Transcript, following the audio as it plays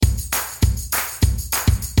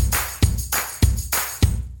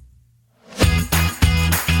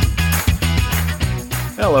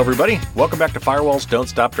everybody. Welcome back to Firewalls Don't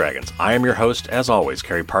Stop Dragons. I am your host, as always,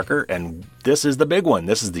 Kerry Parker, and this is the big one.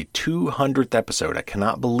 This is the 200th episode. I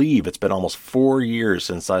cannot believe it's been almost 4 years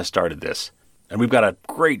since I started this. And we've got a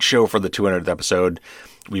great show for the 200th episode.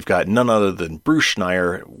 We've got none other than Bruce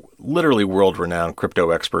Schneier, literally world-renowned crypto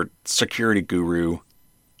expert, security guru.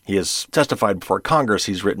 He has testified before Congress.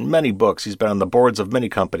 He's written many books. He's been on the boards of many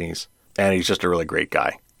companies, and he's just a really great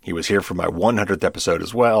guy. He was here for my 100th episode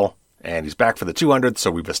as well. And he's back for the 200th, so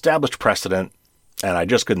we've established precedent, and I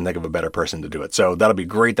just couldn't think of a better person to do it. So that'll be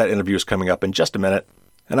great. That interview is coming up in just a minute.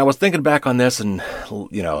 And I was thinking back on this, and,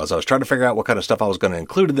 as I was trying to figure out what kind of stuff I was going to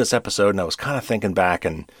include in this episode, and I was kind of thinking back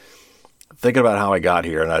and thinking about how I got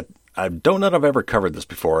here. And I don't know that I've ever covered this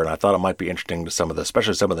before, and I thought it might be interesting to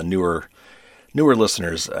especially some of the newer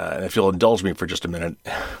listeners. And if you'll indulge me for just a minute,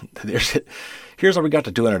 here's how we got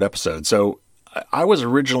to 200 episodes. So I was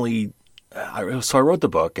originally... I wrote the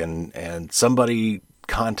book, and somebody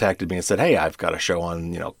contacted me and said, "Hey, I've got a show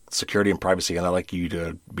on, security and privacy, and I'd like you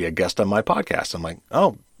to be a guest on my podcast." I'm like,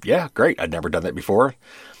 "Oh, yeah, great. I'd never done that before."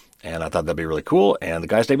 And I thought that'd be really cool. And the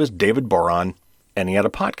guy's name is David Boron, and he had a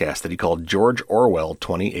podcast that he called George Orwell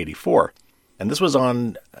 2084. And this was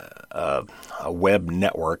on a web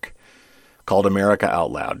network called America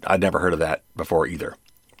Out Loud. I'd never heard of that before either.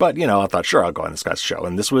 But, I thought, sure, I'll go on this guy's show.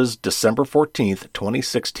 And this was December 14th,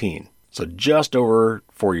 2016. So just over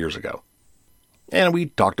 4 years ago. And we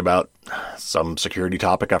talked about some security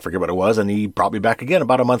topic, I forget what it was, and he brought me back again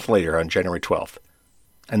about a month later on January 12th.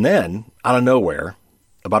 And then, out of nowhere,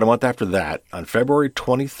 about a month after that, on February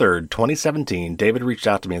 23rd, 2017, David reached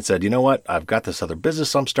out to me and said, "You know what, I've got this other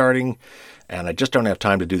business I'm starting, and I just don't have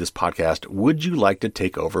time to do this podcast. Would you like to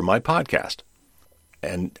take over my podcast?"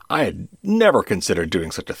 And I had never considered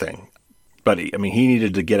doing such a thing. But he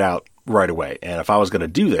needed to get out right away. And if I was going to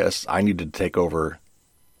do this, I needed to take over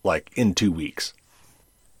in 2 weeks.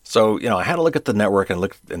 So, I had to look at the network and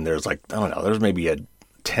there's there's maybe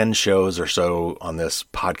 10 shows or so on this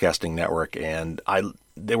podcasting network. And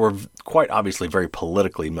they were quite obviously very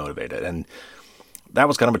politically motivated. And that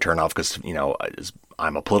was kind of a turnoff because,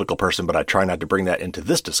 I'm a political person, but I try not to bring that into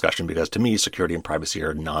this discussion because to me, security and privacy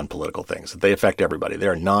are non-political things. They affect everybody.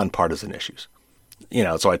 They're nonpartisan issues.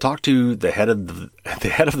 So I talked to the head of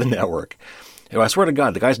the network. I swear to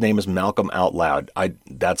God, the guy's name is Malcolm Out Loud.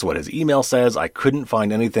 That's what his email says. I couldn't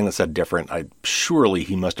find anything that said different. Surely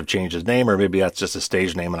he must have changed his name, or maybe that's just a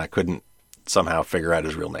stage name, and I couldn't somehow figure out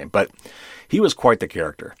his real name. But he was quite the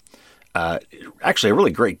character. Actually, a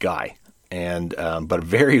really great guy, and but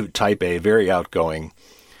very type A, very outgoing.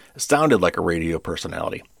 Sounded like a radio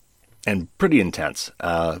personality. And pretty intense.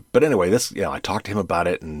 But anyway, I talked to him about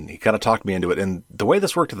it, and he kind of talked me into it. And the way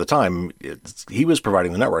this worked at the time, he was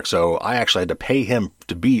providing the network, so I actually had to pay him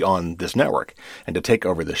to be on this network and to take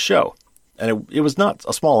over this show. And it was not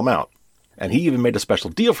a small amount. And he even made a special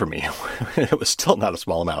deal for me. It was still not a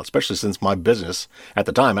small amount, especially since my business at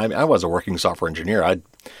the time, I was a working software engineer.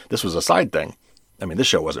 This was a side thing. This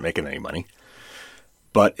show wasn't making any money.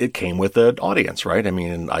 But it came with an audience, right?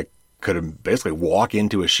 I could basically walk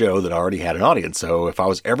into a show that already had an audience. So if I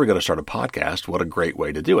was ever going to start a podcast, what a great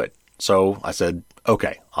way to do it. So I said,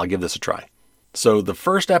 okay, I'll give this a try. So the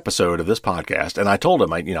first episode of this podcast, and I told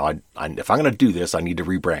him, if I'm going to do this, I need to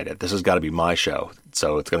rebrand it. This has got to be my show.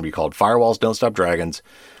 So it's going to be called Firewalls Don't Stop Dragons.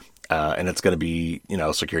 And it's going to be,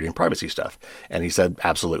 security and privacy stuff. And he said,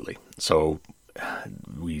 absolutely. So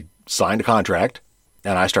we signed a contract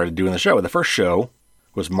and I started doing the show. And the first show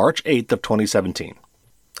was March 8th of 2017.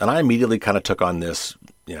 And I immediately kind of took on this,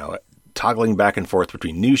 toggling back and forth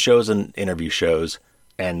between news shows and interview shows.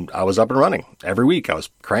 And I was up and running. Every week I was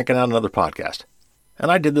cranking out another podcast.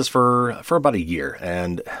 And I did this for about a year.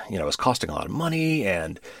 And, it was costing a lot of money.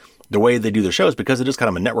 And the way they do their shows, because it is kind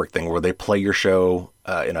of a network thing where they play your show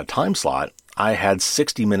in a time slot, I had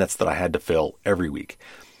 60 minutes that I had to fill every week.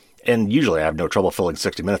 And usually I have no trouble filling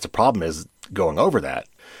 60 minutes. The problem is going over that.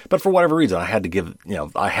 But for whatever reason, I had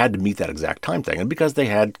to meet that exact time thing. And because they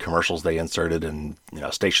had commercials they inserted and,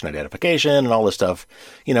 station identification and all this stuff,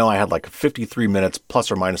 I had 53 minutes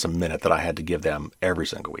plus or minus a minute that I had to give them every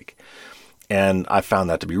single week. And I found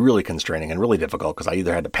that to be really constraining and really difficult because I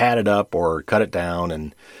either had to pad it up or cut it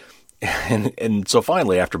down. And so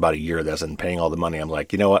finally, after about a year of this and paying all the money, I'm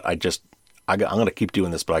like, you know what, I'm going to keep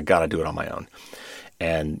doing this, but I got to do it on my own.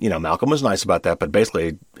 And, Malcolm was nice about that, but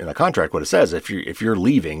basically in the contract, what it says, if you're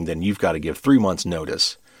leaving, then you've got to give 3 months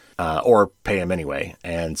notice, or pay him anyway.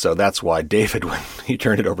 And so that's why David, when he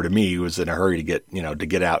turned it over to me, he was in a hurry to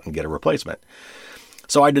get out and get a replacement.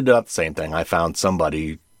 So I did the same thing. I found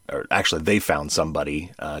somebody, or actually they found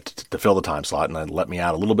somebody, to fill the time slot, and they let me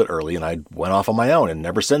out a little bit early, and I went off on my own. And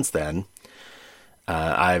ever since then,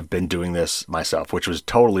 I've been doing this myself, which was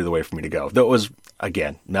totally the way for me to go. Though it was,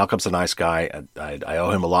 again, Malcolm's a nice guy. I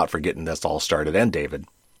owe him a lot for getting this all started, and David.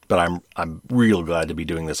 But I'm real glad to be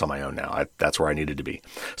doing this on my own now. That's where I needed to be.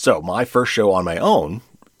 So my first show on my own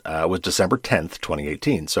was December 10th,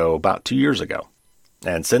 2018, so about 2 years ago.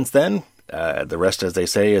 And since then, the rest, as they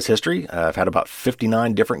say, is history. I've had about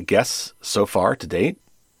 59 different guests so far to date.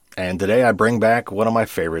 And today I bring back one of my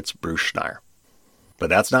favorites, Bruce Schneier. But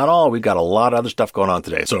that's not all. We've got a lot of other stuff going on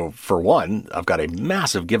today. So for one, I've got a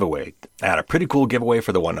massive giveaway. I had a pretty cool giveaway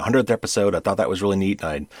for the 100th episode. I thought that was really neat.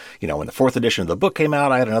 And when the 4th edition of the book came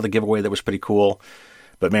out, I had another giveaway that was pretty cool.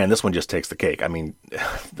 But man, this one just takes the cake. I mean,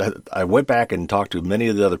 I went back and talked to many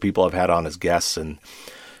of the other people I've had on as guests and,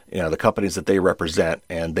 the companies that they represent.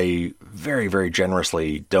 And they very, very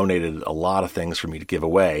generously donated a lot of things for me to give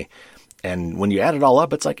away. And when you add it all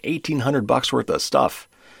up, it's like $1,800 worth of stuff.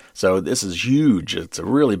 So this is huge. It's a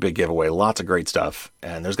really big giveaway, lots of great stuff.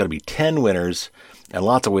 And there's going to be 10 winners and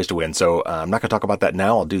lots of ways to win. So I'm not going to talk about that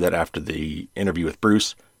now. I'll do that after the interview with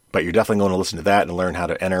Bruce. But you're definitely going to listen to that and learn how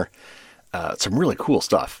to enter some really cool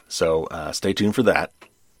stuff. So stay tuned for that.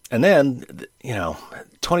 And then,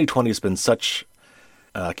 2020 has been such,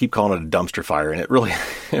 I keep calling it a dumpster fire. And it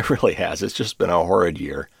really has. It's just been a horrid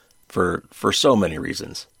year for so many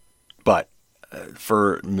reasons. But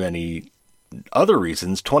for many other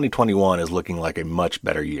reasons, 2021 is looking like a much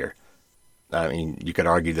better year. I mean, you could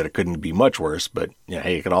argue that it couldn't be much worse, but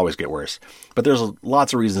hey, it can always get worse. But there's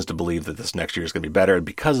lots of reasons to believe that this next year is going to be better. And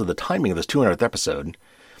because of the timing of this 200th episode,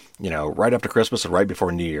 right after Christmas and right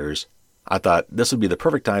before New Year's, I thought this would be the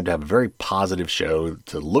perfect time to have a very positive show,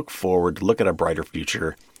 to look forward, to look at a brighter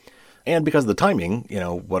future. And because of the timing,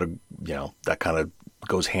 that kind of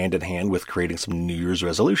goes hand in hand with creating some New Year's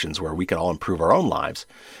resolutions where we can all improve our own lives.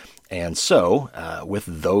 And so, with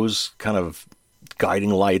those kind of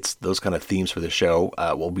guiding lights, those kind of themes for the show,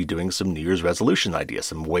 we'll be doing some New Year's resolution ideas,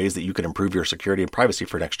 some ways that you can improve your security and privacy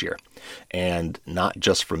for next year. And not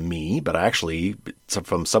just from me, but actually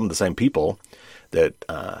from some of the same people that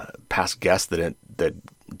past guests that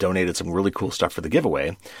donated some really cool stuff for the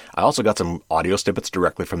giveaway. I also got some audio snippets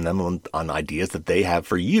directly from them on ideas that they have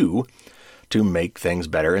for you to make things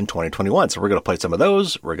better in 2021. So we're going to play some of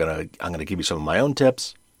those. I'm going to give you some of my own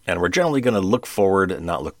tips. And we're generally going to look forward and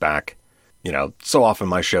not look back. So often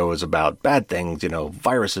my show is about bad things,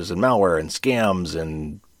 viruses and malware and scams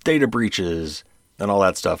and data breaches and all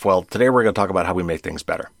that stuff. Well, today we're going to talk about how we make things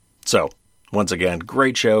better. So, once again,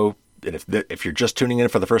 great show. And if you're just tuning in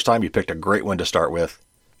for the first time, you picked a great one to start with.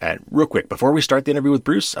 And real quick, before we start the interview with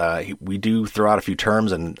Bruce, we do throw out a few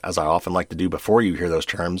terms. And as I often like to do before you hear those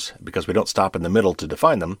terms, because we don't stop in the middle to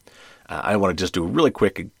define them, I want to just do a really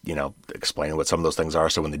quick, explain what some of those things are.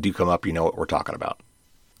 So when they do come up, you know what we're talking about.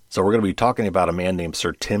 So we're going to be talking about a man named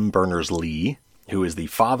Sir Tim Berners-Lee, who is the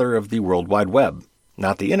father of the World Wide Web.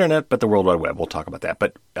 Not the internet, but the World Wide Web. We'll talk about that.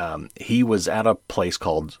 But he was at a place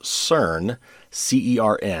called CERN,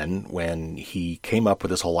 C-E-R-N, when he came up with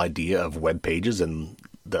this whole idea of web pages and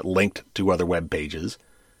that linked to other web pages,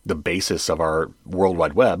 the basis of our World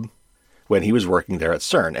Wide Web, when he was working there at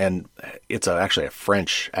CERN. And it's actually a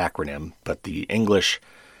French acronym, but the English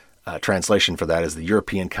translation for that is the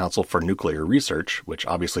European Council for Nuclear Research, which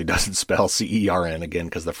obviously doesn't spell C-E-R-N again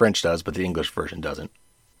because the French does, but the English version doesn't.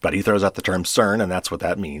 But he throws out the term CERN, and that's what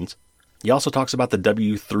that means. He also talks about the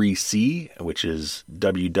W3C, which is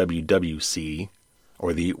WWWC,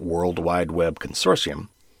 or the World Wide Web Consortium.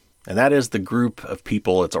 And that is the group of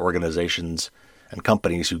people, it's organizations and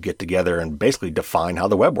companies who get together and basically define how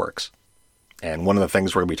the web works. And one of the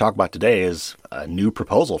things we're going to be talking about today is a new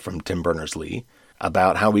proposal from Tim Berners-Lee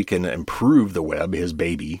about how we can improve the web, his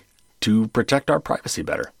baby, to protect our privacy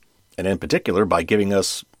better. And in particular, by giving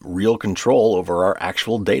us real control over our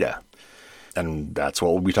actual data. And that's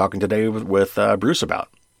what we'll be talking today with Bruce about.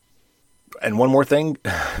 And one more thing,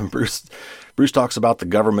 Bruce talks about the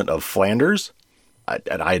government of Flanders.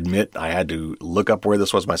 And I admit I had to look up where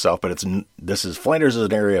this was myself, but Flanders is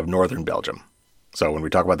an area of northern Belgium. So when we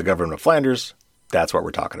talk about the government of Flanders, that's what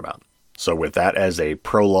we're talking about. So with that as a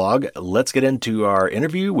prologue, let's get into our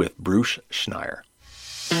interview with Bruce Schneier.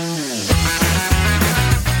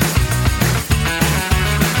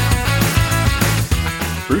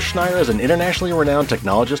 Bruce Schneier is an internationally renowned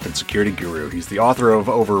technologist and security guru. He's the author of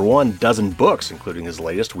over 12 books, including his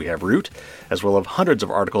latest, We Have Root, as well as hundreds of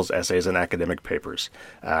articles, essays, and academic papers.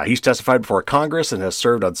 He's testified before Congress and has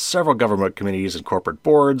served on several government committees and corporate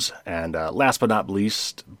boards. And last but not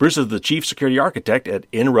least, Bruce is the chief security architect at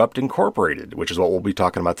Inrupt Incorporated, which is what we'll be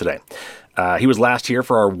talking about today. He was last here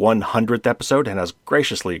for our 100th episode and has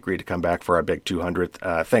graciously agreed to come back for our big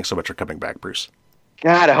 200th. Thanks so much for coming back, Bruce.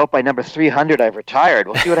 God, I hope by number 300 I've retired.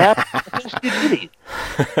 We'll see what happens.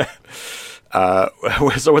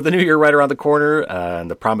 So with the new year right around the corner and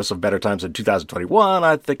the promise of better times in 2021,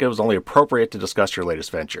 I think it was only appropriate to discuss your latest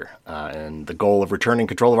venture and the goal of returning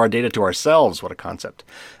control of our data to ourselves. What a concept.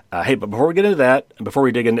 Hey, but before we get into that, and before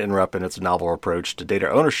we dig into Interrupt and its novel approach to data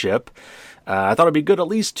ownership, I thought it'd be good at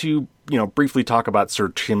least to, briefly talk about Sir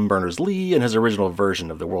Tim Berners-Lee and his original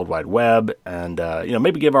version of the World Wide Web and,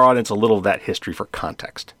 maybe give our audience a little of that history for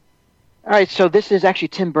context. All right, so this is actually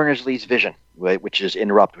Tim Berners-Lee's vision, which is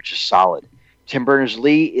Interrupt, which is solid. Tim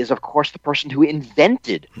Berners-Lee is, of course, the person who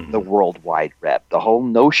invented the World Wide Web, the whole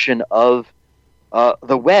notion of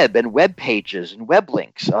the web and web pages and web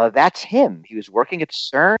links. That's him. He was working at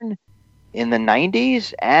CERN in the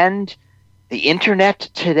 90s, and the internet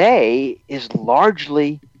today is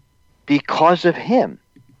largely because of him,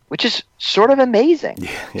 which is sort of amazing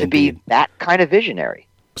to be that kind of visionary.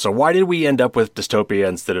 So why did we end up with dystopia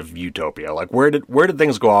instead of utopia? Like, where did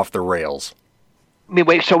things go off the rails? I mean,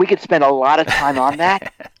 wait, so we could spend a lot of time on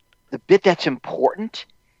that. The bit that's important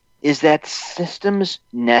is that systems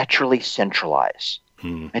naturally centralize.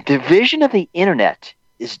 And the vision of the internet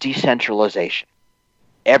is decentralization.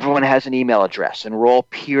 Everyone has an email address, and we're all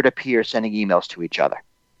peer-to-peer sending emails to each other.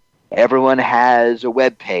 Everyone has a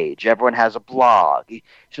web page. Everyone has a blog.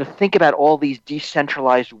 So think about all these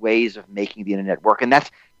decentralized ways of making the internet work, and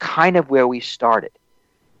that's kind of where we started.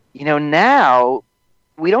 Now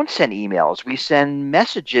we don't send emails. We send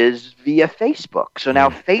messages via Facebook. So now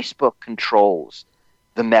Facebook controls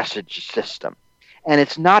the message system, and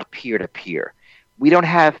it's not peer-to-peer. We don't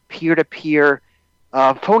have peer-to-peer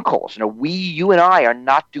phone calls. You and I are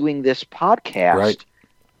not doing this podcast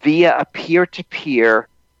via a peer-to-peer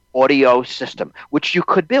audio system, which you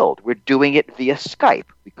could build. We're doing it via Skype.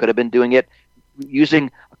 We could have been doing it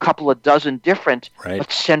using a couple of dozen different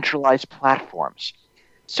but centralized platforms.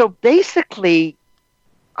 So basically,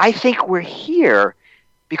 I think we're here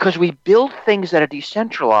because we build things that are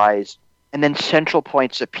decentralized and then central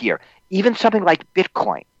points appear. Even something like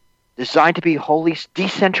Bitcoin, designed to be wholly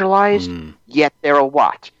decentralized, yet there are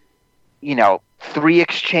what? 3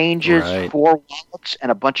 exchanges, 4 wallets,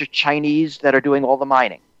 and a bunch of Chinese that are doing all the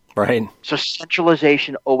mining. Right. So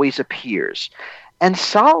centralization always appears. And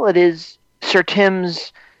Solid is Sir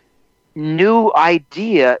Tim's new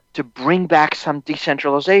idea to bring back some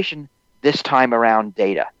decentralization, this time around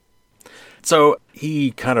data. So he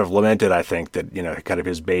kind of lamented, I think, that, kind of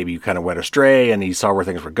his baby kind of went astray and he saw where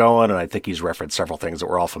things were going. And I think he's referenced several things that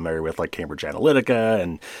we're all familiar with, like Cambridge Analytica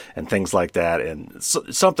and things like that. And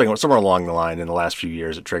somewhere along the line in the last few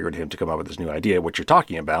years, it triggered him to come up with this new idea, which you're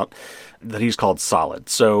talking about, that he's called Solid.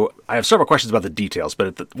 So I have several questions about the details,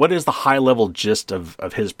 but what is the high-level gist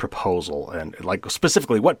of his proposal? And like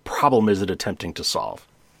specifically, what problem is it attempting to solve?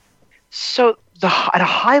 So at a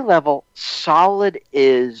high level, Solid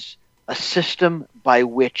is a system by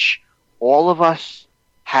which all of us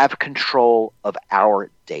have control of our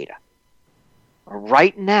data.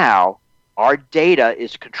 Right now, our data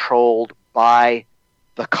is controlled by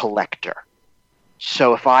the collector.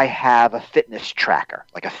 So if I have a fitness tracker,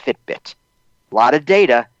 like a Fitbit, a lot of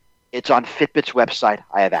data, it's on Fitbit's website,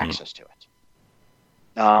 I have access to it.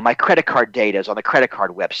 My credit card data is on the credit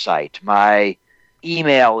card website. My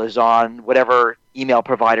email is on whatever email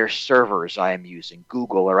provider servers I am using,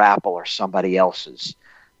 Google or Apple or somebody else's.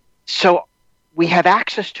 So we have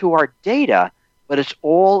access to our data, but it's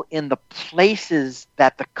all in the places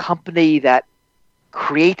that the company that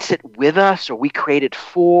creates it with us or we create it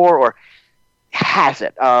for or has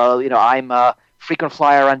it. I'm a frequent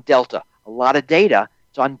flyer on Delta. A lot of data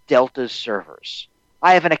is on Delta's servers.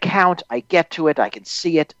 I have an account, I get to it, I can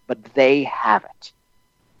see it, but they have it.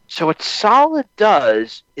 So what Solid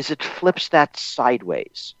does is it flips that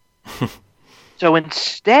sideways. So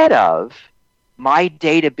instead of my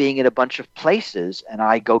data being in a bunch of places and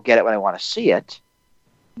I go get it when I want to see it,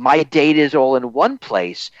 my data is all in one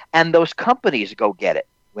place and those companies go get it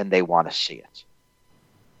when they want to see it.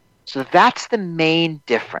 So that's the main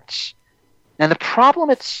difference. And the problem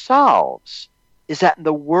it solves is that in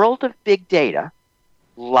the world of big data,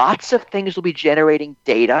 lots of things will be generating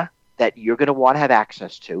data that you're going to want to have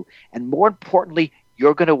access to, and more importantly,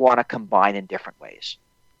 you're going to want to combine in different ways.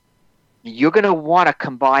 You're going to want to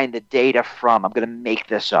combine the data from, I'm going to make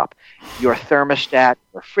this up, your thermostat,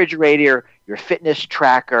 refrigerator, your fitness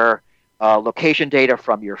tracker, location data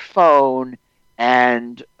from your phone,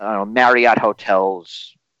 and Marriott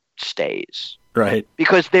Hotels stays. Right.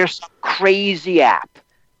 Because there's some crazy app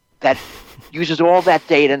that uses all that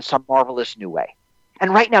data in some marvelous new way.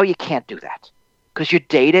 And right now you can't do that, because your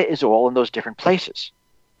data is all in those different places.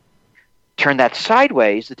 Turn that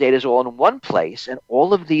sideways, the data is all in one place, and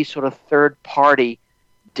all of these sort of third-party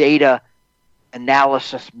data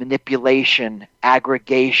analysis, manipulation,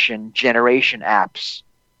 aggregation, generation apps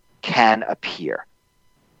can appear.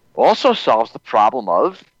 Also solves the problem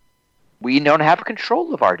of we don't have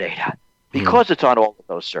control of our data because it's on all of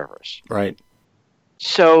those servers. Right.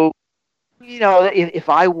 So, if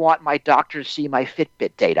I want my doctor to see my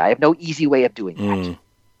Fitbit data, I have no easy way of doing that.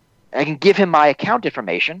 I can give him my account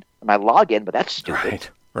information, my login, but that's stupid.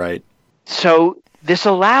 Right. So this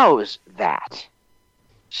allows that.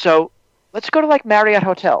 So let's go to like Marriott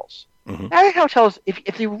hotels. Mm-hmm. Marriott hotels,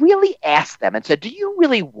 if they really asked them and said, do you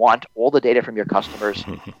really want all the data from your customers?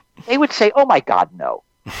 They would say, oh my God, no.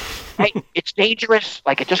 Right? It's dangerous.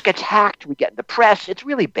 Like it just gets hacked. We get in the press. It's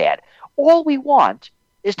really bad. All we want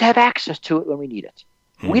is to have access to it when we need it.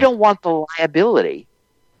 We don't want the liability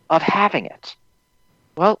of having it.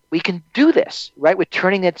 Well, we can do this, right? We're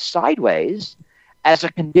turning it sideways as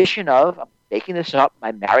a condition of, I'm making this up,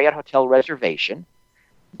 my Marriott hotel reservation.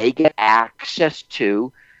 They get access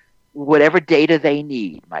to whatever data they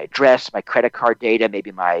need, my address, my credit card data,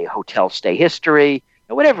 maybe my hotel stay history,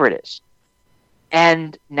 whatever it is.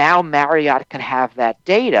 And now Marriott can have that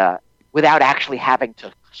data without actually having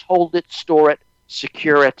to hold it, store it,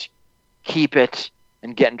 secure it, keep it,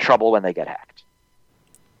 and get in trouble when they get hacked.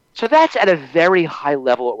 So that's at a very high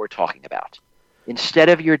level what we're talking about. Instead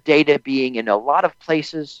of your data being in a lot of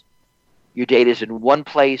places, your data is in one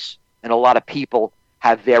place, and a lot of people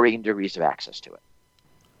have varying degrees of access to it.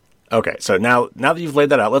 Okay, so now that you've laid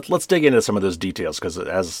that out, let's dig into some of those details, because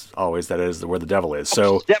as always, that is where the devil is.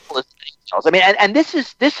 So the devil is the details. I mean, and this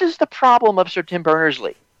is the problem of Sir Tim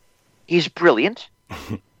Berners-Lee. He's brilliant.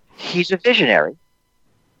 He's a visionary.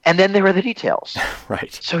 And then there are the details.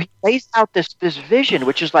 Right. So he lays out this vision,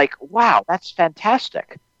 which is like, wow, that's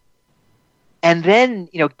fantastic. And then,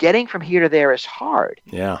 getting from here to there is hard.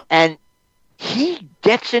 Yeah. And he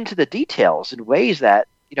gets into the details in ways that,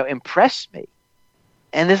 impress me.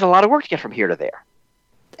 And there's a lot of work to get from here to there.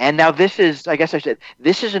 And now this is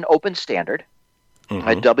an open standard,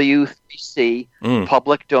 a W3C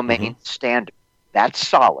public domain standard. That's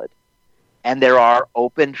solid. And there are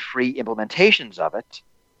open, free implementations of it.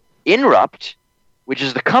 Inrupt, which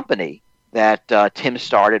is the company that Tim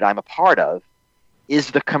started, I'm a part of,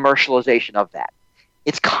 is the commercialization of that.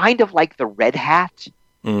 It's kind of like the Red Hat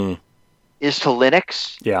is to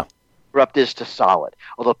Linux. Yeah. Inrupt is to Solid.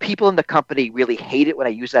 Although people in the company really hate it when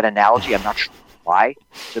I use that analogy. I'm not sure why.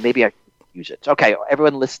 So maybe I should use it. Okay,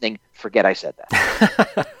 everyone listening, forget I said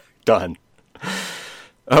that. Done.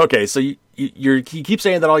 Okay, so you keep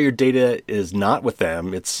saying that all your data is not with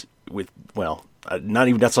them. It's with, not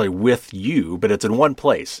even necessarily with you, but it's in one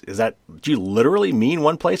place. Do you literally mean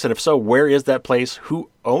one place? And if so, where is that place? Who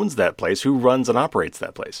owns that place? Who runs and operates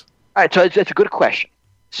that place? All right, so it's a good question.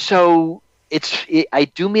 So I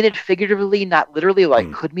do mean it figuratively, not literally, I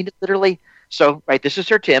could mean it literally. So, right, this is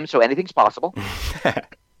Sir Tim, so anything's possible.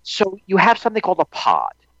 So you have something called a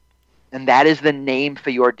pod, and that is the name for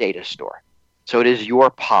your data store. So it is your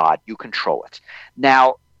pod. You control it.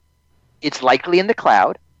 Now, it's likely in the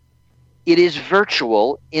cloud. It is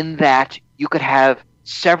virtual in that you could have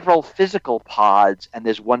several physical pods and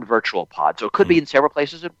there's one virtual pod. So it could be in several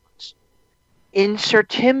places at once. In Sir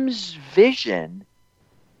Tim's vision,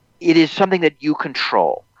 it is something that you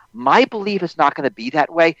control. My belief is not going to be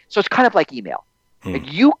that way. So it's kind of like email.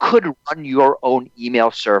 Like you could run your own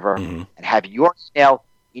email server and have your email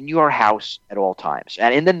in your house at all times.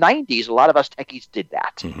 And in the 90s, a lot of us techies did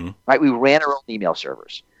that. Right? We ran our own email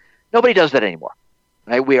servers. Nobody does that anymore.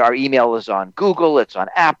 Right? Our email is on Google, it's on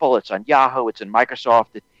Apple, it's on Yahoo, it's in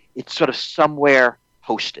Microsoft. It's sort of somewhere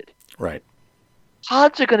hosted. Right.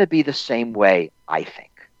 Pods are going to be the same way, I think.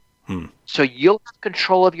 So you'll have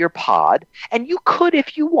control of your pod, and you could,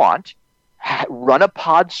 if you want, run a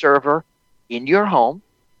pod server in your home,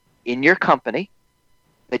 in your company,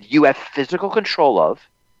 that you have physical control of,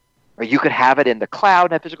 or you could have it in the cloud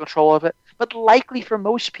and have physical control of it. But likely for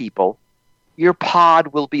most people, your pod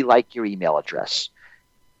will be like your email address.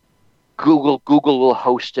 Google will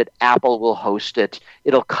host it. Apple will host it.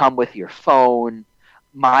 It'll come with your phone.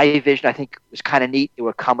 My vision, I think, was kind of neat. It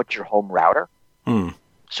would come with your home router.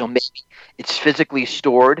 So maybe it's physically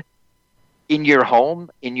stored in your home,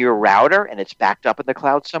 in your router, and it's backed up in the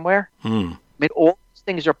cloud somewhere. I mean, all these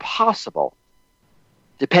things are possible.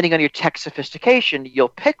 Depending on your tech sophistication, you'll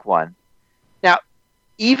pick one. Now,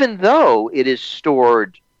 even though it is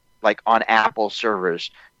stored like on Apple servers,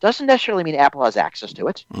 doesn't necessarily mean Apple has access to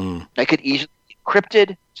it. It could easily be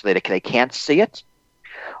encrypted so that they can't see it.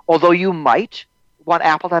 Although you might want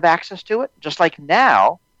Apple to have access to it, just like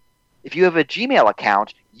now, if you have a Gmail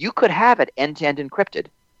account, you could have it end-to-end encrypted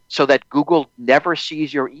so that Google never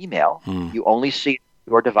sees your email. You only see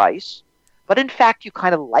your device. But in fact, you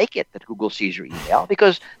kind of like it that Google sees your email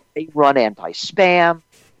because they run anti-spam,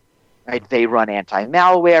 right? They run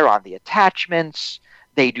anti-malware on the attachments.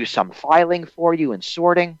 They do some filing for you and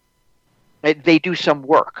sorting. Right? They do some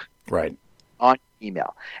work on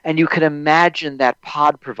email. And you can imagine that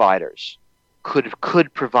pod providers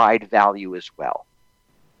could provide value as well.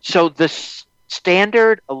 So the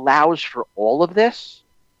standard allows for all of this.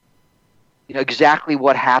 Exactly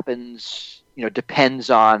what happens, depends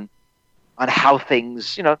on how things,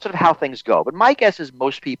 sort of how things go. But my guess is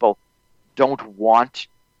most people don't want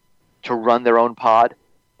to run their own pod.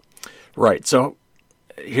 Right. So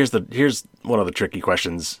here's one of the tricky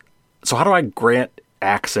questions. So how do I grant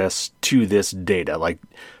access to this data? Like,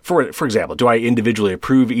 for example, do I individually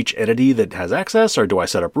approve each entity that has access, or do I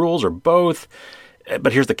set up rules, or both?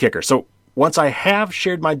 But here's the kicker. So once I have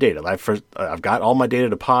shared my data, I've got all my data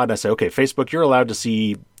to pod, and I say, okay, Facebook, you're allowed to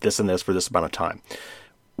see this and this for this amount of time.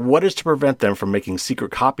 What is to prevent them from making secret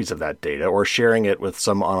copies of that data or sharing it with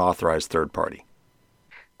some unauthorized third party?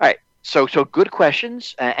 All right. So good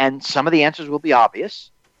questions, and some of the answers will be obvious.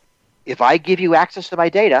 If I give you access to my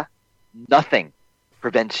data, nothing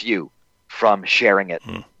prevents you from sharing it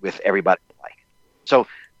with everybody you like. So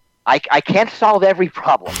I can't solve every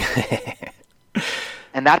problem.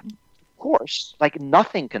 And that, of course,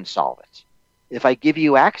 nothing can solve it. If I give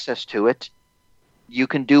you access to it, you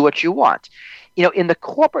can do what you want. In the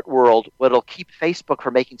corporate world, what'll keep Facebook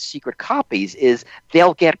from making secret copies is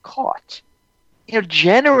they'll get caught.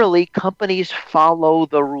 Generally, companies follow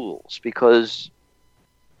the rules because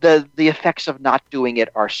the effects of not doing it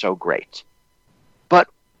are so great. But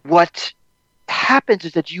what happens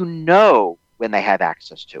is that when they have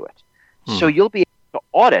access to it. So you'll be able to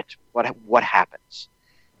audit what happens.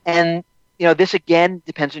 And, this again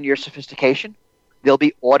depends on your sophistication. There'll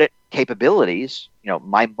be audit capabilities.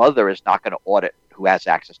 My mother is not going to audit who has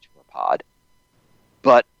access to her pod,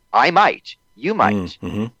 but I might. You might.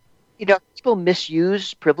 People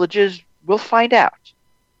misuse privileges. We'll find out.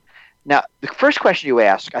 Now, the first question you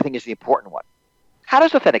ask, I think, is the important one. How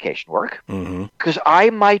does authentication work? Because I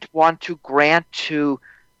might want to grant to,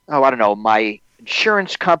 my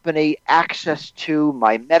insurance company access to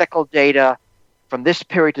my medical data from this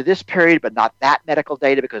period to this period, but not that medical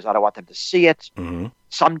data because I don't want them to see it.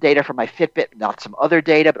 Some data from my Fitbit, not some other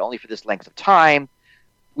data, but only for this length of time.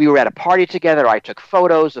 We were at a party together. I took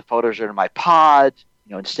photos. The photos are in my pod,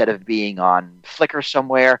 instead of being on Flickr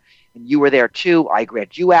somewhere. And you were there too. I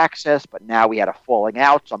grant you access, but now we had a falling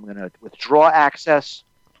out, so I'm going to withdraw access.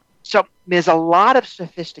 So there's a lot of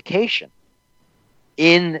sophistication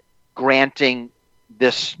in granting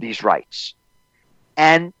these rights.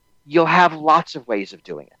 And you'll have lots of ways of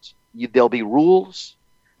doing it. There'll be rules,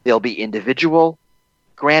 there'll be individual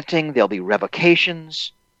granting, there'll be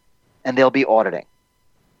revocations, and there'll be auditing.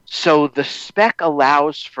 So the spec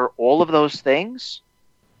allows for all of those things,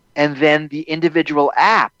 and then the individual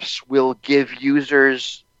apps will give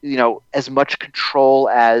users, as much control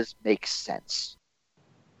as makes sense.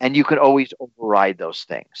 And you can always override those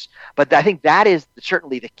things. But I think that is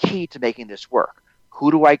certainly the key to making this work.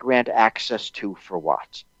 Who do I grant access to for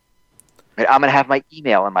what? Right? I'm going to have my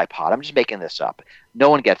email in my pod. I'm just making this up. No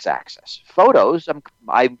one gets access. Photos,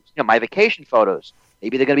 my vacation photos,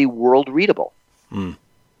 maybe they're going to be world readable.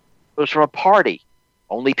 Those from a party,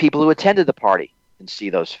 only people who attended the party can see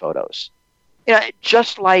those photos.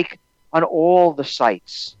 Just like on all the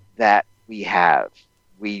sites that we have,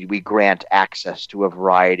 we grant access to a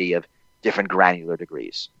variety of different granular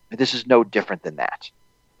degrees. This is no different than that.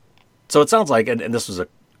 So it sounds like, and this was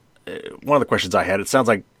one of the questions I had, it sounds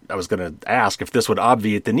like I was going to ask if this would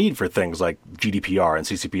obviate the need for things like GDPR and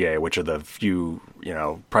CCPA, which are the few,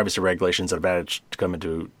 privacy regulations that have managed to come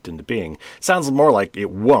into being. Sounds more like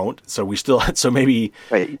it won't. So maybe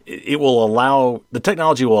it will allow, the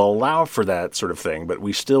technology will allow for that sort of thing, but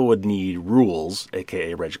we still would need rules,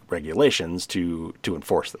 aka regulations, to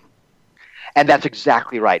enforce them. And that's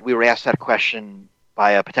exactly right. We were asked that question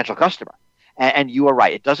by a potential customer. And you are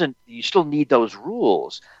right. You still need those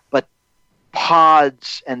rules, but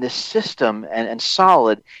pods and this system and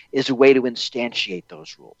Solid is a way to instantiate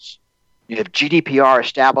those rules. If GDPR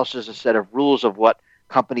establishes a set of rules of what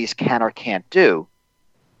companies can or can't do,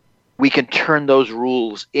 we can turn those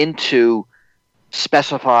rules into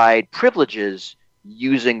specified privileges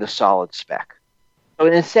using the Solid spec. So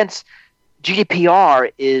in a sense,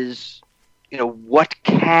 GDPR is, what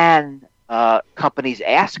can companies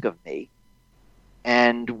ask of me?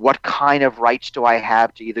 And what kind of rights do I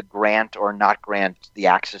have to either grant or not grant the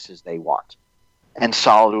accesses they want? And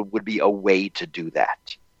Solid would be a way to do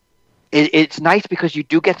that. It's nice because you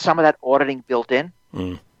do get some of that auditing built in.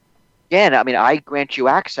 Again, I mean, I grant you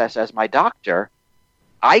access as my doctor.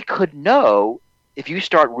 I could know if you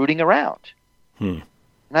start rooting around. And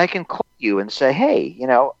I can call you and say, hey,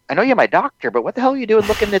 I know you're my doctor, but what the hell are you doing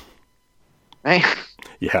looking at... Right?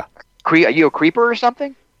 Yeah. Are you a creeper or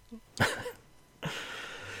something?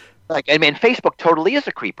 Facebook totally is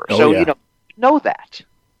a creeper. So, know that.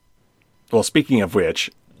 Well, speaking of which,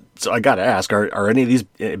 so I got to ask, are any of these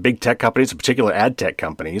big tech companies, in particular ad tech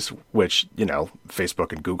companies, which,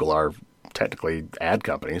 Facebook and Google are technically ad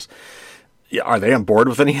companies, are they on board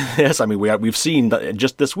with any of this? I mean, we've seen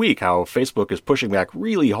just this week how Facebook is pushing back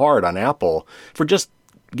really hard on Apple for just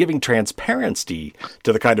giving transparency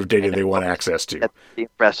to the kind of data they want access to. That's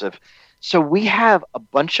impressive. So we have a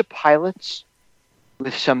bunch of pilots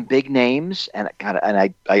with some big names, and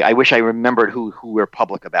I wish I remembered who we're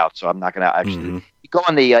public about, so I'm not going to actually go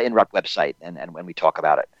on the Inrupt website and when we talk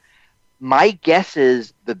about it. My guess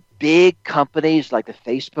is the big companies like the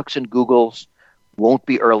Facebooks and Googles won't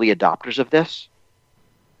be early adopters of this.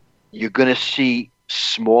 You're going to see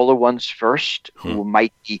smaller ones first who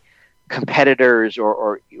might be competitors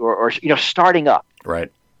or starting up,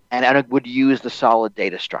 right? And would use the solid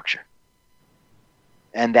data structure,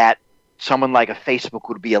 and that someone like a Facebook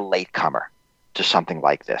would be a latecomer to something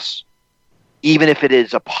like this, even if it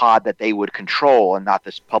is a pod that they would control and not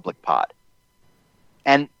this public pod.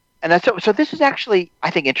 And so this is actually,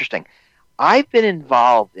 I think, interesting. I've been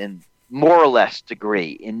involved in more or less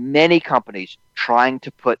degree in many companies trying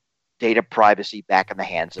to put data privacy back in the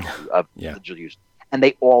hands of digital users, and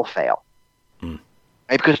they all fail, right?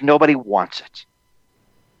 Because nobody wants it.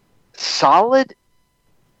 Solid.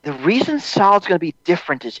 The reason Solid's going to be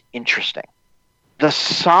different is interesting. The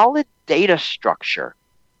solid data structure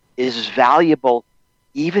is valuable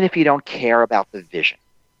even if you don't care about the vision.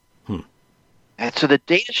 And so the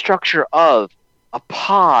data structure of a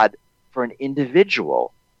pod for an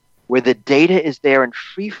individual where the data is there in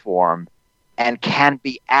free form and can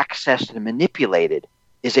be accessed and manipulated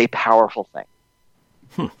is a powerful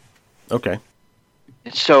thing. Okay.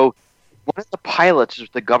 And so one of the pilots is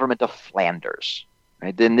the government of Flanders.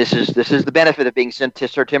 Right? Then this is the benefit of being sent to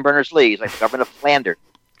Sir Tim Berners-Lee. Like the government of Flanders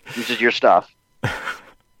uses your stuff.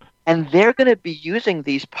 And they're going to be using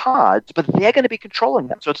these pods, but they're going to be controlling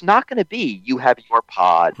them. So it's not going to be you have your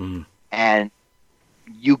pod and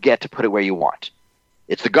you get to put it where you want.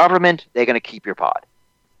 It's the government. They're going to keep your pod.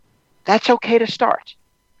 That's okay to start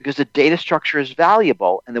because the data structure is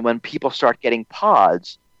valuable. And then when people start getting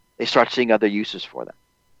pods, they start seeing other uses for them.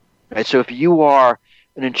 Right? So if you are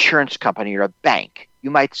an insurance company or a bank,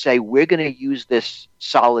 you might say, we're going to use this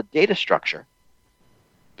solid data structure,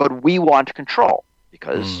 but we want control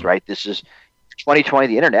because, right, this is 2020,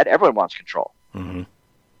 the internet, everyone wants control. Right?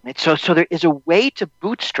 So there is a way to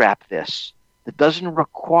bootstrap this that doesn't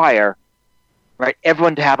require, right,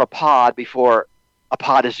 everyone to have a pod before a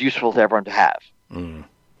pod is useful to everyone to have.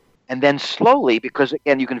 And then slowly, because,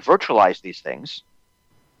 again, you can virtualize these things,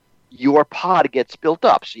 your pod gets built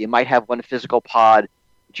up. So you might have one physical pod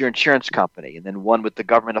with your insurance company, and then one with the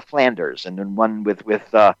government of Flanders, and then one with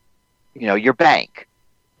your bank.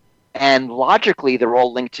 And logically, they're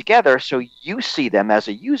all linked together, so you see them as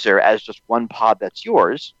a user as just one pod that's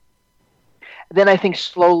yours. And then I think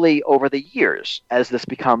slowly over the years, as this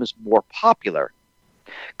becomes more popular,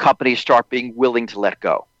 companies start being willing to let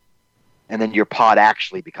go. And then your pod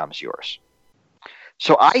actually becomes yours.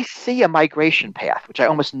 So I see a migration path, which I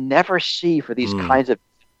almost never see for these kinds of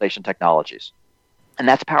simulation technologies. And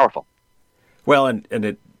that's powerful. Well,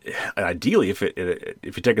 and ideally, if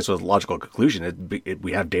you take us to a logical conclusion,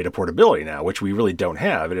 we have data portability now, which we really don't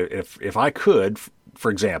have. If I could, for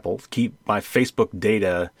example, keep my Facebook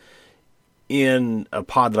data in a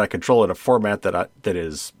pod that I control in a format that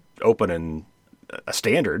is open and a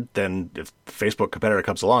standard, then if the Facebook competitor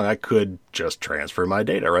comes along, I could just transfer my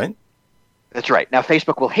data, right? That's right. Now,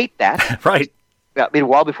 Facebook will hate that. Right. I mean, a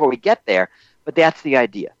while before we get there, but that's the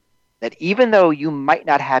idea. That even though you might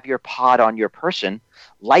not have your pod on your person,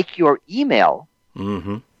 like your email,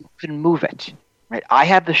 you can move it. Right? I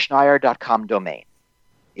have the Schneier.com domain.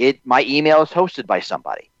 My email is hosted by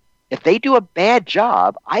somebody. If they do a bad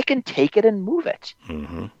job, I can take it and move it.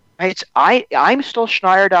 Right? I'm still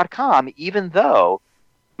Schneier.com, even though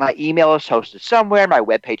my email is hosted somewhere, my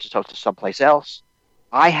webpage is hosted someplace else.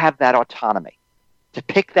 I have that autonomy to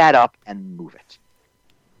pick that up and move it.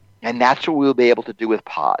 And that's what we'll be able to do with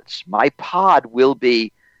pods. My pod will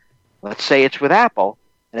be, let's say it's with Apple,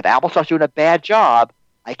 and if Apple starts doing a bad job,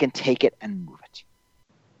 I can take it and move it.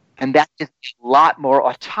 And that gives a lot more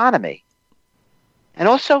autonomy And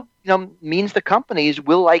also, means the companies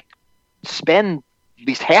will spend at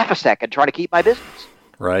least half a second trying to keep my business.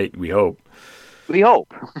 Right. We hope. We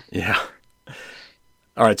hope. Yeah.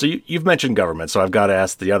 All right. So you've mentioned government. So I've got to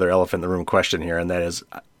ask the other elephant in the room question here. And that is,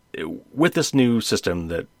 with this new system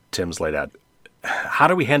that Tim's laid out, how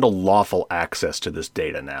do we handle lawful access to this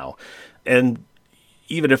data now? And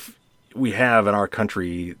even if we have in our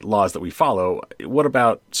country laws that we follow, what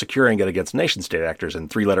about securing it against nation-state actors and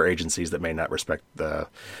three-letter agencies that may not respect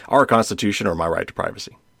our Constitution or my right to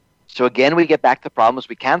privacy? So again, we get back to problems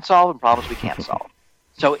we can solve and problems we can't solve.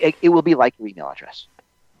 So it will be like your email address,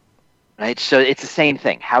 right? So it's the same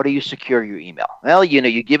thing. How do you secure your email? Well,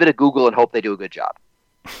 you give it a Google and hope they do a good job.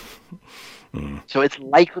 So it's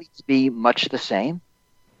likely to be much the same.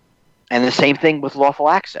 And the same thing with lawful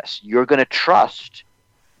access. You're going to trust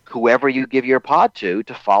whoever you give your pod to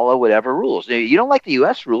follow whatever rules. Now, you don't like the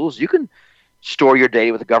U.S. rules, you can store your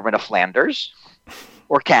data with the government of Flanders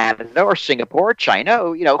or Canada or Singapore or China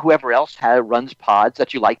or whoever else runs pods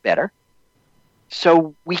that you like better.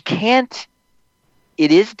 So we can't.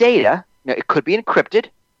 It is data. It could be encrypted.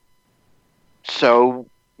 So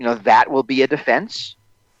that will be a defense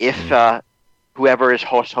if whoever is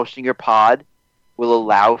hosting your pod will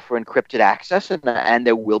allow for encrypted access, and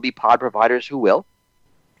there will be pod providers who will.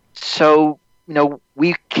 So,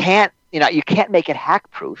 we can't, you can't make it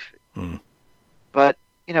hack-proof. But,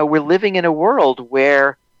 we're living in a world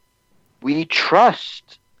where we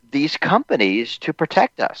trust these companies to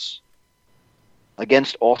protect us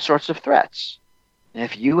against all sorts of threats. And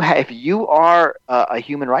if you are a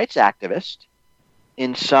human rights activist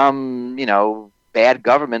in some, bad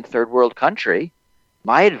government third world country,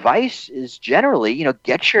 my advice is generally,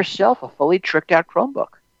 get yourself a fully tricked out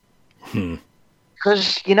Chromebook.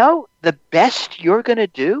 Because, the best you're going to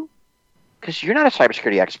do, because you're not a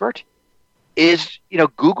cybersecurity expert, is,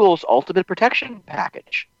 Google's ultimate protection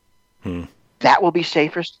package. That will be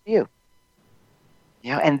safest for you.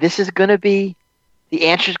 And this is going to be, the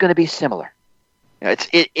answer is going to be similar.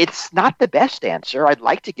 It's not the best answer. I'd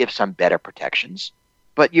like to give some better protections,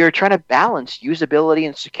 but you're trying to balance usability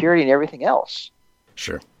and security and everything else.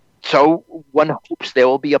 Sure. So one hopes there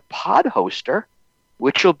will be a pod hoster,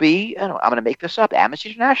 which will be, I'm going to make this up, Amnesty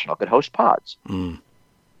International could host pods.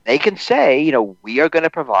 They can say, we are going to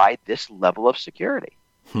provide this level of security.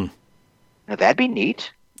 Now, that'd be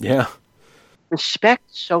neat. Yeah. Respect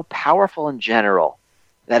is so powerful in general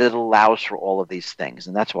that it allows for all of these things,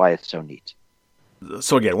 and that's why it's so neat.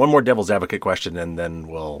 So again, one more devil's advocate question, and then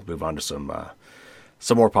we'll move on to some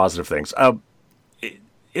more positive things.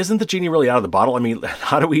 Isn't the genie really out of the bottle? I mean,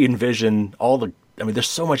 how do we envision there's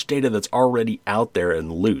so much data that's already out there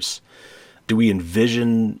and loose. Do we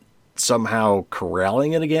envision somehow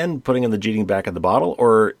corralling it again, putting in the genie back in the bottle?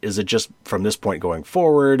 Or is it just from this point going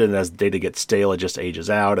forward, and as data gets stale, it just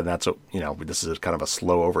ages out, and that's, this is kind of a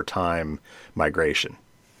slow over time migration?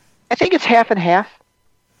 I think it's half and half.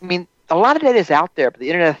 I mean, a lot of data is out there, but the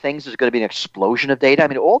Internet of Things is going to be an explosion of data. I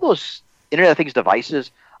mean, all those Internet of Things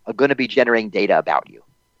devices are going to be generating data about you.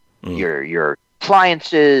 Your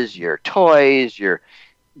appliances, your toys, your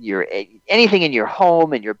anything in your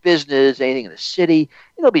home, in your business, anything in the city,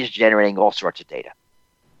 it'll be just generating all sorts of data.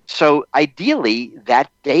 So ideally,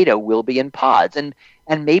 that data will be in pods, and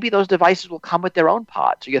maybe those devices will come with their own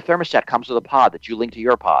pod. So your thermostat comes with a pod that you link to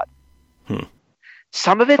your pod.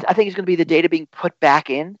 Some of it, I think, is going to be the data being put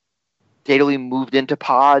back in. Data will be moved into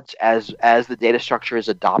pods as the data structure is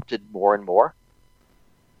adopted more and more.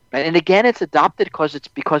 And again, it's adopted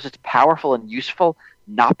because it's powerful and useful,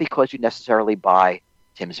 not because you necessarily buy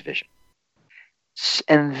Tim's vision.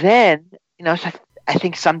 And then, so I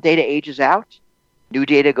think some data ages out, new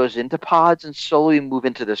data goes into pods, and slowly we move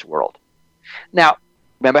into this world. Now,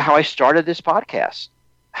 remember how I started this podcast?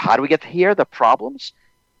 How do we get here? The problems?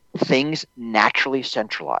 Things naturally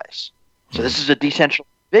centralize. So this is a decentralized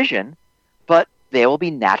vision, but there will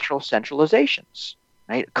be natural centralizations.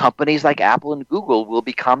 Right? Companies like Apple and Google will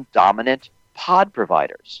become dominant pod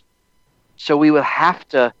providers. So we will have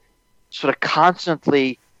to sort of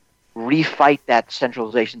constantly refight that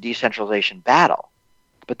centralization-decentralization battle.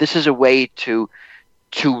 But this is a way to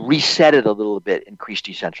reset it a little bit, increase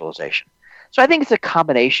decentralization. So I think it's a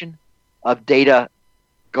combination of data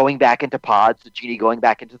going back into pods, the genie going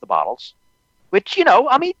back into the bottles, which,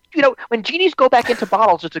 when genies go back into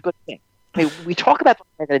bottles, it's a good thing. I mean, we talk about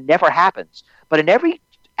that it never happens, but in every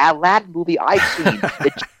Aladdin movie I've seen,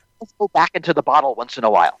 it just go back into the bottle once in a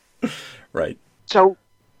while. Right. So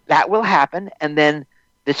that will happen, and then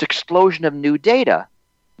this explosion of new data,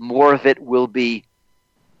 more of it will be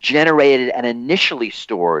generated and initially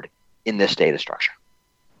stored in this data structure.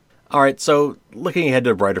 All right, so looking ahead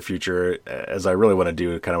to a brighter future, as I really want to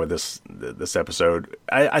do kind of with this episode,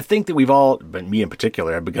 I think that we've all, but me in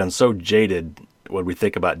particular, have become so jaded when we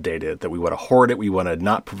think about data that we want to hoard it. We want to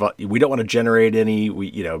not provide. We don't want to generate any.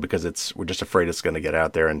 Because we're just afraid it's going to get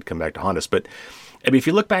out there and come back to haunt us. But I mean, if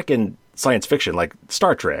you look back in science fiction, like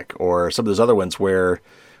Star Trek or some of those other ones, or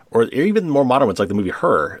even more modern ones like the movie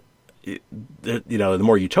Her. The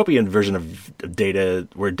more utopian version of data,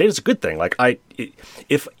 where data's a good thing. Like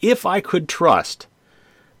if I could trust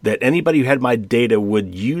that anybody who had my data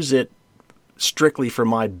would use it strictly for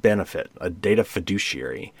my benefit, a data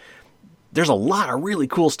fiduciary, there's a lot of really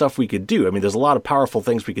cool stuff we could do. I mean, there's a lot of powerful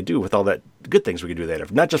things we could do with all that, good things we could do with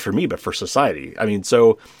data, not just for me, but for society. I mean,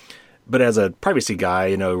 but as a privacy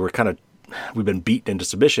guy, we've been beaten into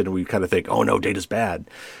submission, and we kind of think, oh no, data's bad,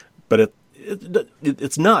 but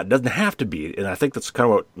it's not. It doesn't have to be, and I think that's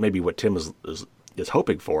kind of what Tim is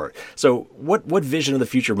hoping for. So, what vision of the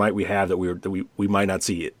future might we have that we might not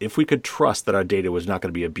see if we could trust that our data was not going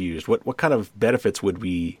to be abused? What kind of benefits could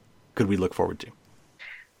we look forward to?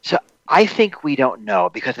 So, I think we don't know,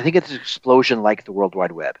 because I think it's an explosion like the World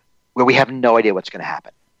Wide Web, where we have no idea what's going to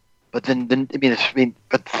happen. But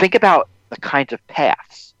but think about the kinds of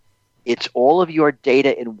paths. It's all of your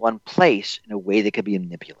data in one place in a way that can be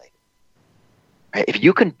manipulated. Right? If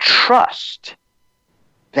you can trust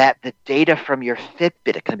that the data from your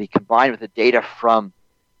Fitbit can be combined with the data from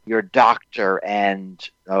your doctor and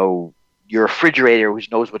your refrigerator,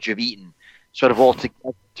 which knows what you've eaten, sort of all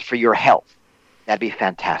together for your health, that'd be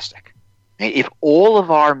fantastic. And if all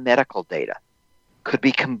of our medical data could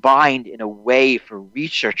be combined in a way for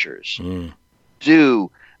researchers to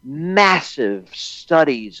do massive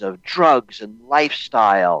studies of drugs and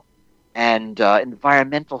lifestyle and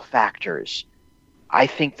environmental factors, I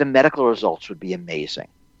think the medical results would be amazing.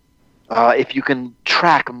 If you can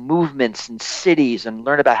track movements in cities and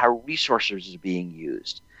learn about how resources are being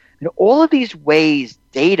used, all of these ways,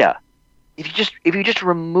 data. If you just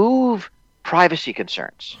remove privacy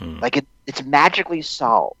concerns, it's magically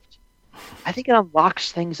solved. I think it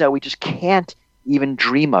unlocks things that we just can't even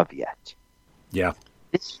dream of yet. Yeah,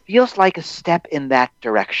 this feels like a step in that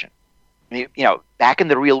direction. I mean, back in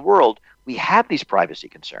the real world, we have these privacy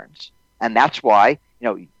concerns. And that's why,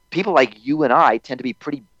 people like you and I tend to be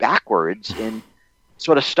pretty backwards in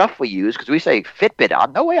sort of stuff we use, because we say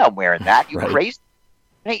Fitbit, no way I'm wearing that. You right. Crazy?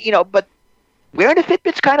 But wearing a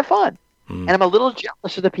Fitbit's kind of fun. And I'm a little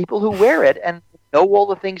jealous of the people who wear it and know all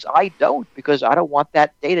the things I don't, because I don't want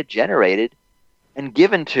that data generated and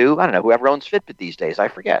given to, I don't know, whoever owns Fitbit these days. I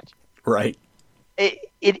forget. Right.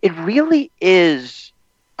 It really is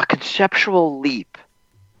a conceptual leap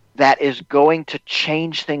that is going to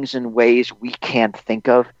change things in ways we can't think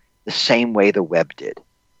of, the same way the web did.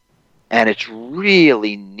 And it's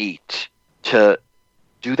really neat to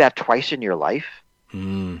do that twice in your life,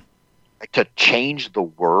 like to change the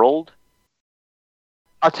world.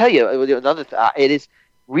 I'll tell you another it is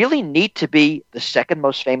really neat to be the second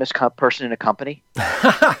most famous person in a company.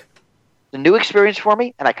 It's a new experience for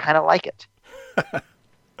me, and I kind of like it.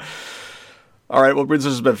 All right. Well, Bruce,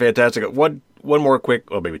 this has been fantastic. One more quick,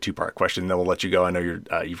 maybe two-part question, then we'll let you go. I know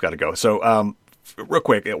you've got to go. So, real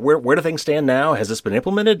quick, where do things stand now? Has this been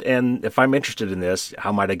implemented? And if I'm interested in this,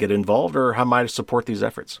 how might I get involved, or how might I support these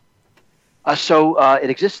efforts? So it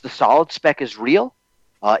exists. The solid spec is real.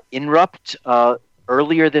 Inrupt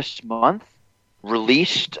earlier this month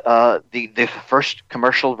released the first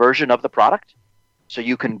commercial version of the product. So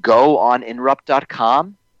you can go on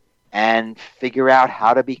inrupt.com and figure out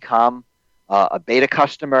how to become a beta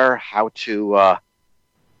customer, how to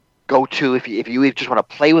go to, if you just want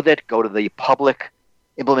to play with it, go to the public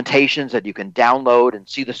implementations that you can download and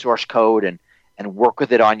see the source code and work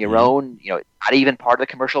with it on your own, not even part of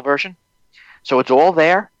the commercial version. So it's all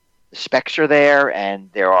there. The specs are there, and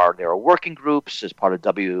there are working groups as part of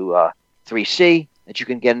W3C that you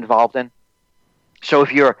can get involved in. So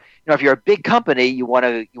if you're a big company, you want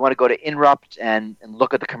to go to Inrupt and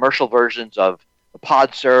look at the commercial versions of the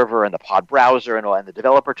pod server and the pod browser and the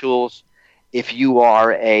developer tools. If you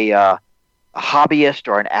are a hobbyist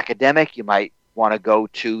or an academic, you might want to go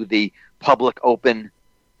to the public open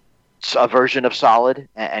version of Solid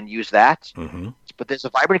and use that. Mm-hmm. But there's a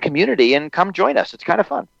vibrant community, and come join us. It's kind of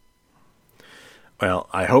fun. Well,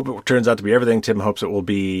 I hope it turns out to be everything Tim hopes it will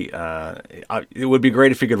be. It would be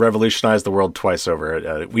great if you could revolutionize the world twice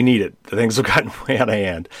over. We need it. The things have gotten way out of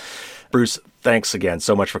hand. Bruce, thanks again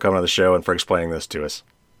so much for coming on the show and for explaining this to us.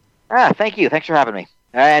 Thank you. Thanks for having me.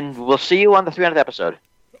 And we'll see you on the 300th episode.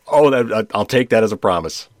 Oh, I'll take that as a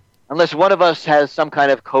promise. Unless one of us has some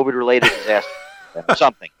kind of COVID-related disaster.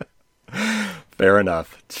 Something. Fair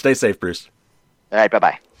enough. Stay safe, Bruce. All right,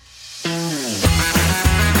 bye-bye.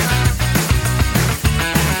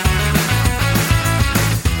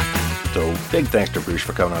 So big thanks to Bruce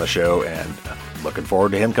for coming on the show, and looking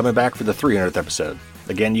forward to him coming back for the 300th episode.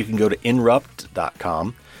 Again, you can go to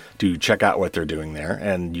inrupt.com to check out what they're doing there,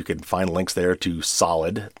 and you can find links there to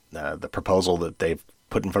Solid, the proposal that they've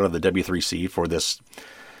put in front of the W3C for this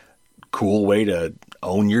cool way to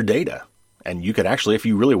own your data. And you could actually, if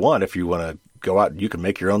you want to go out, you can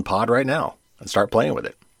make your own pod right now and start playing with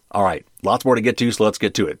it. All right, lots more to get to, so let's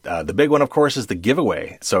get to it. The big one, of course, is the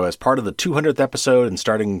giveaway. So as part of the 200th episode and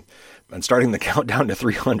starting the countdown to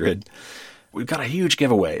 300, we've got a huge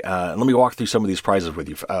giveaway. Let me walk through some of these prizes with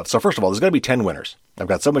you. So first of all, there's going to be 10 winners. I've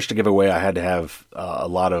got so much to give away, I had to have a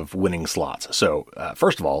lot of winning slots. So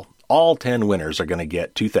first of all 10 winners are going to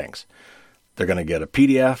get two things. They're going to get a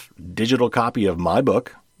PDF digital copy of my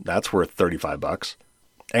book. That's worth $35.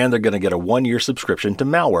 And they're going to get a 1-year subscription to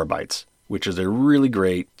Malwarebytes, which is a really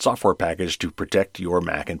great software package to protect your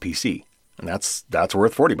Mac and PC. And that's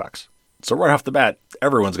worth $40. So right off the bat,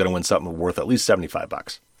 everyone's going to win something worth at least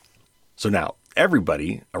 $75. So now,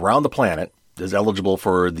 everybody around the planet is eligible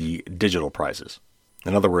for the digital prizes.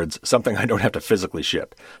 In other words, something I don't have to physically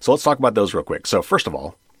ship. So let's talk about those real quick. So first of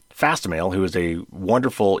all, Fastmail, who is a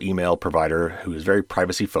wonderful email provider who is very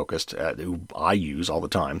privacy focused, who I use all the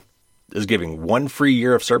time, is giving 1 free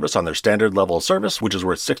year of service on their standard level of service, which is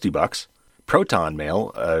worth $60. Proton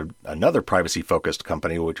Mail, another privacy-focused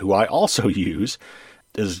company, who I also use,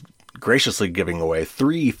 is graciously giving away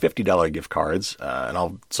 3 $50 gift cards,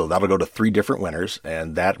 so that'll go to 3 different winners,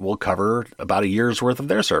 and that will cover about a year's worth of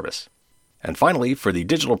their service. And finally, for the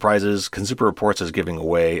digital prizes, Consumer Reports is giving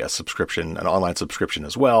away a subscription, an online subscription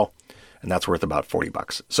as well, and that's worth about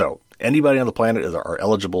 $40. So anybody on the planet are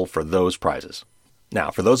eligible for those prizes. Now,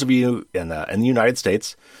 for those of you in the United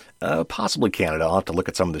States, possibly Canada, I'll have to look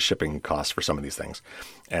at some of the shipping costs for some of these things.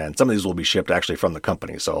 And some of these will be shipped actually from the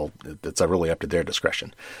company, so it's really up to their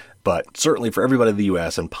discretion. But certainly for everybody in the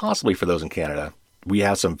U.S. and possibly for those in Canada, we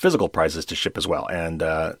have some physical prizes to ship as well. And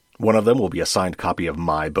one of them will be a signed copy of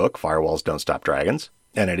my book, Firewalls Don't Stop Dragons.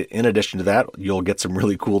 And in addition to that, you'll get some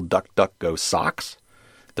really cool DuckDuckGo socks,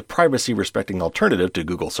 the privacy-respecting alternative to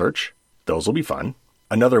Google search. Those will be fun.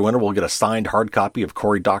 Another winner will get a signed hard copy of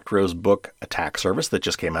Cory Doctorow's book, Attack Surface, that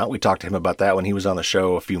just came out. We talked to him about that when he was on the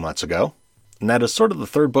show a few months ago. And that is sort of the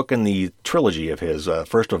third book in the trilogy of his,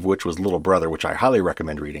 first of which was Little Brother, which I highly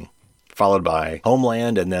recommend reading, followed by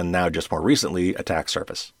Homeland, and then now just more recently, Attack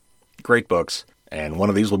Surface. Great books, and one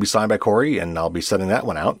of these will be signed by Cory, and I'll be sending that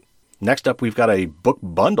one out. Next up, we've got a book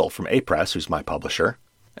bundle from Apress, who's my publisher,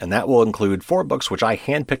 and that will include 4 books which I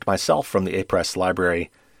handpicked myself from the Apress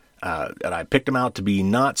library. And I picked them out to be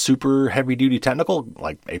not super heavy-duty technical,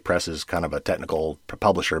 like Apress is kind of a technical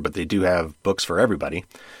publisher, but they do have books for everybody,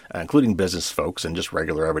 including business folks and just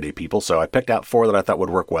regular everyday people. So I picked out 4 that I thought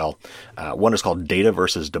would work well. One is called Data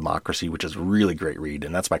versus Democracy, which is a really great read,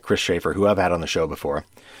 and that's by Chris Schaefer, who I've had on the show before.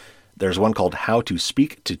 There's one called How to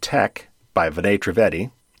Speak to Tech by Vinay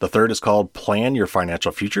Trivedi. The third is called Plan Your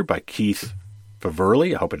Financial Future by Keith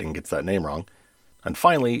Faverly. I hope I didn't get that name wrong. And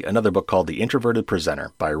finally, another book called The Introverted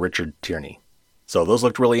Presenter by Richard Tierney. So those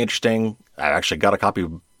looked really interesting. I actually got a copy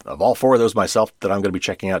of all 4 of those myself that I'm going to be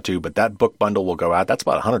checking out too, but that book bundle will go out. That's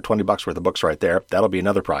about $120 worth of books right there. That'll be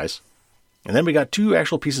another prize. And then we got 2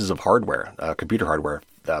 actual pieces of hardware, computer hardware.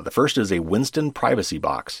 The first is a Winston Privacy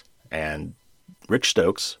Box, and Rich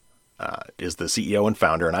Stokes is the CEO and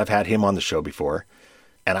founder, and I've had him on the show before.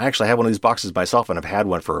 And I actually have one of these boxes myself, and I've had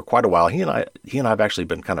one for quite a while. He and I have actually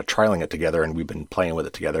been kind of trialing it together, and we've been playing with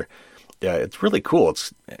it together. Yeah, it's really cool.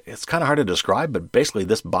 It's kind of hard to describe, but basically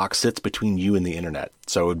this box sits between you and the internet.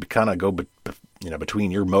 So it would kind of go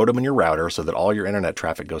between your modem and your router, so that all your internet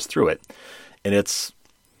traffic goes through it. And it's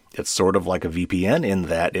sort of like a VPN in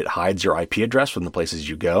that it hides your IP address from the places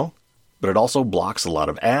you go, but it also blocks a lot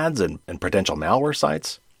of ads and potential malware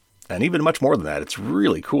sites, and even much more than that. It's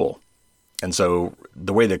really cool. And so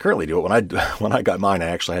the way they currently do it, when I got mine, I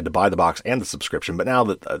actually had to buy the box and the subscription. But now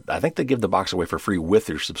that I think they give the box away for free with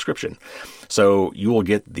your subscription. So you will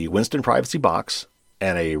get the Winston Privacy Box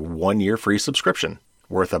and a 1-year free subscription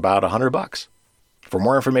worth about $100. For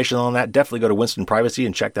more information on that, definitely go to Winston Privacy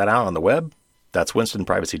and check that out on the web. That's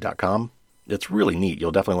winstonprivacy.com. It's really neat.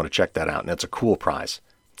 You'll definitely want to check that out. And it's a cool prize.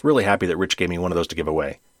 Really happy that Rich gave me one of those to give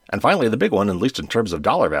away. And finally, the big one, at least in terms of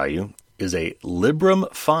dollar value, is a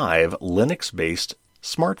Librem 5 Linux-based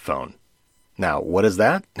smartphone. Now, what is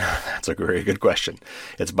that? That's a very good question.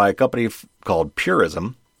 It's by a company called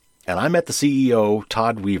Purism, and I met the CEO,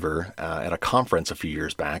 Todd Weaver, at a conference a few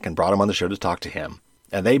years back and brought him on the show to talk to him.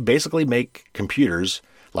 And they basically make computers,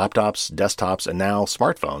 laptops, desktops, and now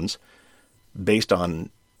smartphones based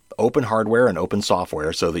on open hardware and open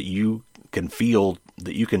software so that you can feel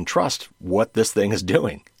that you can trust what this thing is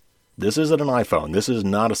doing. This isn't an iPhone. This is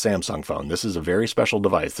not a Samsung phone. This is a very special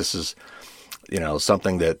device. This is,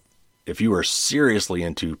 something that if you are seriously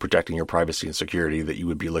into protecting your privacy and security, that you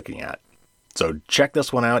would be looking at. So check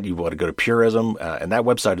this one out. You want to go to Purism, and that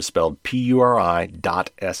website is spelled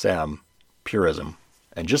PURI.SM, Purism.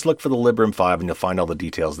 And just look for the Librem 5 and you'll find all the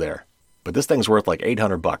details there. But this thing's worth like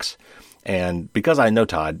 $800. And because I know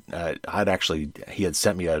Todd, he had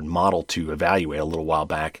sent me a model to evaluate a little while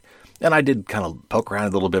back. And I did kind of poke around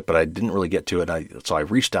a little bit, but I didn't really get to it. So I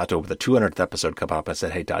reached out to him with the 200th episode come up. I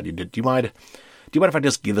said, hey, Todd, do you mind if I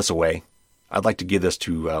just give this away? I'd like to give this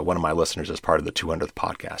to one of my listeners as part of the 200th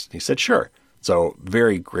podcast. And he said, sure. So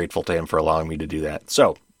very grateful to him for allowing me to do that.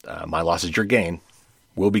 So my loss is your gain.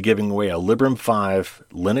 We'll be giving away a Librem 5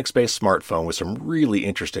 Linux-based smartphone with some really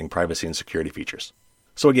interesting privacy and security features.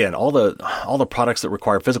 So again, all the products that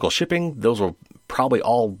require physical shipping, those will probably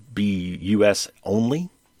all be U.S. only.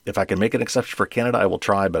 If I can make an exception for Canada, I will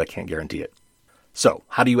try, but I can't guarantee it. So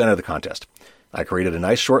how do you enter the contest? I created a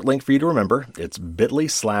nice short link for you to remember. It's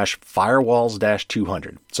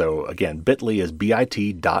bit.ly/firewalls-200. So again, bit.ly is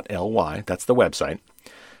bit.ly, that's the website,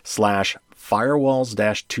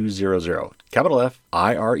 /firewalls-200, capital F,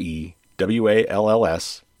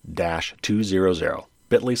 IREWALLS-200,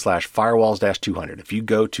 bit.ly/firewalls-200. If you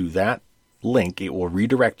go to that link, it will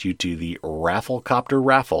redirect you to the Rafflecopter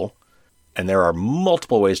raffle, and there are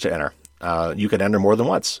multiple ways to enter. You can enter more than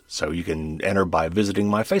once. So you can enter by visiting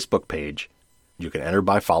my Facebook page. You can enter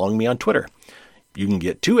by following me on Twitter. You can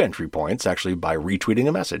get 2 entry points actually by retweeting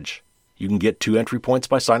a message. You can get 2 entry points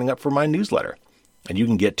by signing up for my newsletter. And you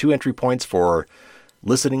can get 2 entry points for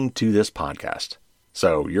listening to this podcast.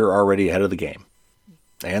 So you're already ahead of the game.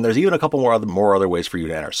 And there's even a couple more other ways for you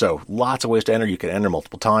to enter. So lots of ways to enter. You can enter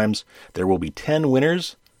multiple times. There will be 10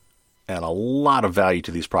 winners and a lot of value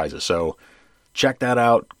to these prizes. So check that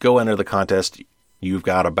out. Go enter the contest. You've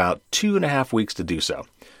got about 2.5 weeks to do so.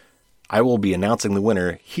 I will be announcing the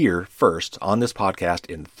winner here first on this podcast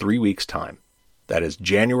in 3 weeks' time. That is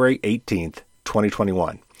January 18th,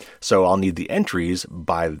 2021. So I'll need the entries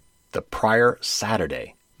by the prior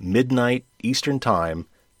Saturday, midnight Eastern Time,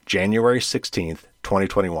 January 16th,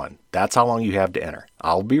 2021. That's how long you have to enter.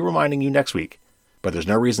 I'll be reminding you next week, but there's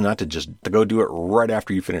no reason not to just go do it right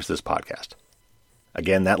after you finish this podcast.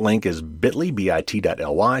 Again, that link is bit.ly,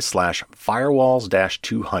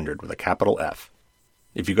 bit.ly/firewalls-200 with a capital F.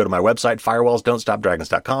 If you go to my website,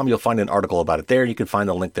 firewallsdon'tstopdragons.com, you'll find an article about it there. You can find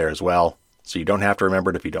the link there as well. So you don't have to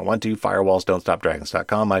remember it if you don't want to.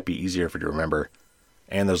 Firewallsdon'tstopdragons.com might be easier for you to remember.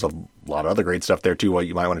 And there's a lot of other great stuff there too,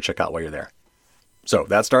 you might want to check out while you're there. So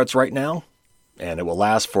that starts right now, and it will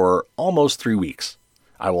last for almost 3 weeks.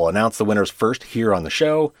 I will announce the winners first here on the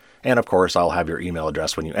show, and of course I'll have your email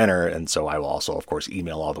address when you enter, and so I will also, of course,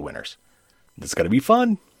 email all the winners. It's going to be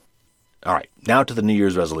fun. All right, now to the New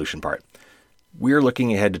Year's resolution part. We're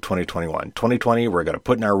looking ahead to 2021. 2020, we're going to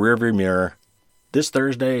put in our rearview mirror. This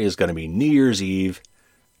Thursday is going to be New Year's Eve.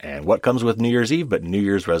 And what comes with New Year's Eve but New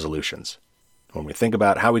Year's resolutions? When we think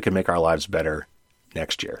about how we can make our lives better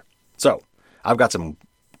next year. So, I've got some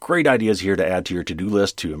great ideas here to add to your to-do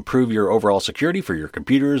list to improve your overall security for your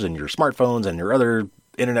computers and your smartphones and your other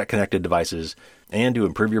internet-connected devices, and to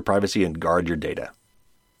improve your privacy and guard your data.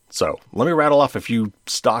 So let me rattle off a few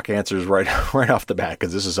stock answers right off the bat,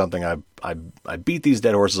 because this is something I beat these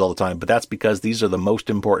dead horses all the time, but that's because these are the most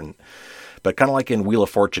important. But kind of like in Wheel of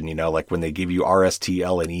Fortune, like when they give you R, S, T,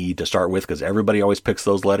 L, and E to start with, because everybody always picks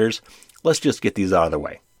those letters, let's just get these out of the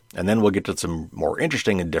way. And then we'll get to some more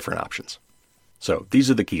interesting and different options. So these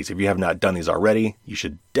are the keys. If you have not done these already, you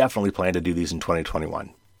should definitely plan to do these in 2021.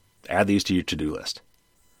 Add these to your to-do list.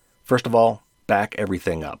 First of all, back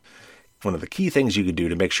everything up. One of the key things you could do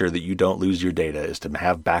to make sure that you don't lose your data is to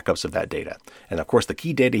have backups of that data. And of course, the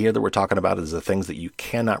key data here that we're talking about is the things that you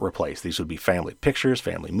cannot replace. These would be family pictures,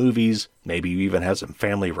 family movies, maybe you even have some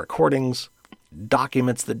family recordings,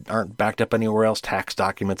 documents that aren't backed up anywhere else, tax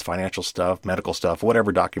documents, financial stuff, medical stuff,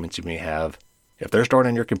 whatever documents you may have. If they're stored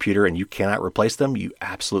on your computer and you cannot replace them, you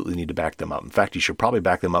absolutely need to back them up. In fact, you should probably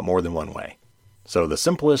back them up more than one way. So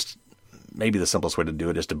maybe the simplest way to do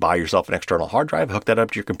it is to buy yourself an external hard drive, hook that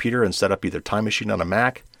up to your computer, and set up either Time Machine on a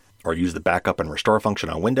Mac, or use the backup and restore function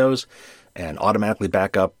on Windows, and automatically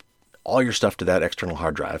back up all your stuff to that external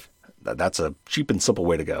hard drive. That's a cheap and simple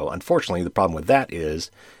way to go. Unfortunately, the problem with that is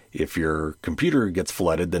if your computer gets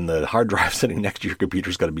flooded, then the hard drive sitting next to your computer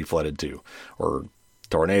is going to be flooded too, or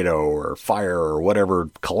tornado or fire or whatever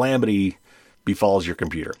calamity befalls your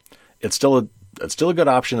computer. It's still a good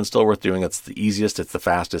option and still worth doing. It's the easiest, it's the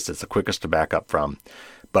fastest, it's the quickest to back up from.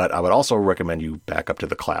 But I would also recommend you back up to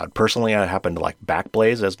the cloud. Personally, I happen to like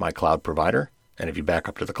Backblaze as my cloud provider, And if you back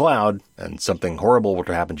up to the cloud and something horrible were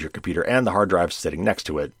to happen to your computer and the hard drive sitting next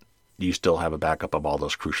to it, you still have a backup of all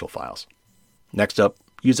those crucial files. Next up,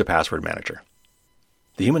 use a password manager.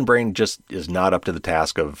 The human brain just is not up to the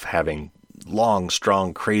task of having long,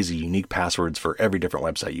 strong, crazy, unique passwords for every different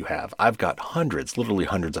website you have. I've got hundreds, literally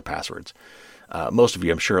hundreds of passwords. Most of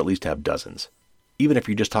you, I'm sure, at least have dozens. Even if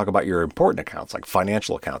you just talk about your important accounts, like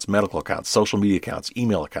financial accounts, medical accounts, social media accounts,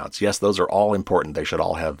 email accounts, yes, those are all important. They should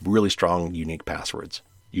all have really strong, unique passwords.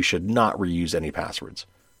 You should not reuse any passwords.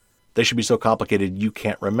 They should be so complicated you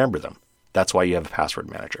can't remember them. That's why you have a password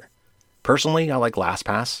manager. Personally, I like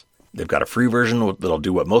LastPass. They've got a free version that'll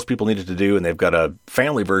do what most people need it to do, and they've got a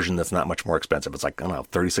family version that's not much more expensive. It's like, I don't know,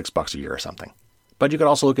 $36 a year or something. But you could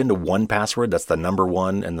also look into 1Password. That's the number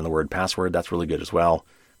 1 and then the word password. That's really good as well.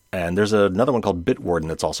 And there's another one called Bitwarden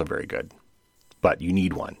that's also very good. But you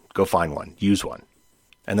need one. Go find one. Use one.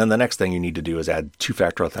 And then the next thing you need to do is add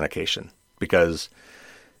two-factor authentication. Because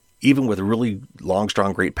even with really long,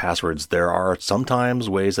 strong, great passwords, there are sometimes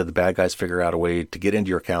ways that the bad guys figure out a way to get into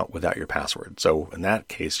your account without your password. So in that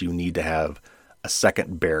case, you need to have a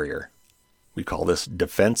second barrier. We call this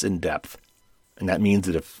defense in depth. And that means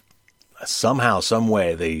that if somehow, some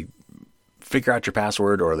way, they figure out your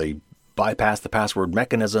password or they bypass the password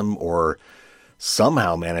mechanism or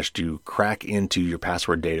somehow manage to crack into your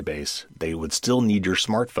password database, they would still need your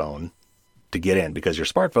smartphone to get in, because your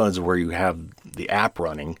smartphone is where you have the app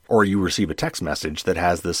running, or you receive a text message that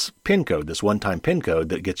has this PIN code, this one-time PIN code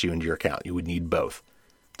that gets you into your account. You would need both.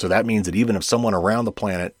 So that means that even if someone around the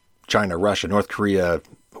planet, China, Russia, North Korea,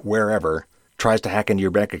 wherever, tries to hack into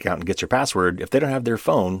your bank account and gets your password, if they don't have their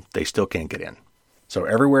phone, they still can't get in. So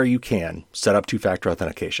everywhere you can, set up two-factor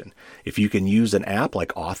authentication. If you can use an app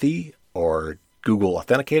like Authy or Google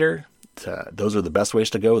Authenticator, those are the best ways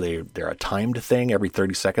to go. They're a timed thing. Every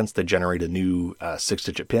 30 seconds, they generate a new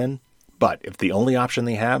 6-digit PIN. But if the only option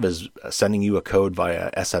they have is sending you a code via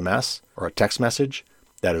SMS or a text message,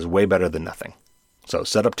 that is way better than nothing. So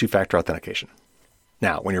set up two-factor authentication.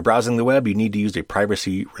 Now, when you're browsing the web, you need to use a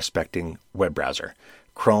privacy-respecting web browser.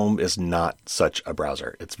 Chrome is not such a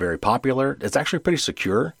browser. It's very popular. It's actually pretty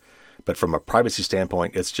secure, but from a privacy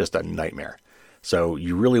standpoint, it's just a nightmare. So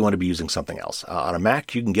you really want to be using something else. On a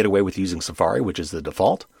Mac, you can get away with using Safari, which is the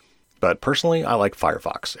default. But personally, I like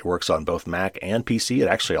Firefox. It works on both Mac and PC. It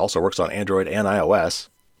actually also works on Android and iOS.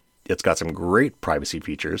 It's got some great privacy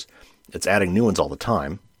features. It's adding new ones all the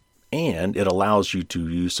time. And it allows you to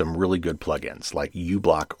use some really good plugins like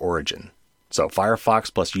uBlock Origin. So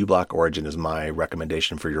Firefox plus uBlock Origin is my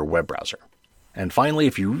recommendation for your web browser. And finally,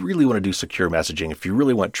 if you really want to do secure messaging, if you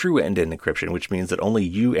really want true end-to-end encryption, which means that only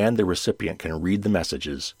you and the recipient can read the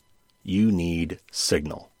messages, you need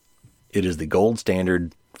Signal. It is the gold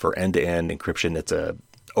standard for end-to-end encryption. It's an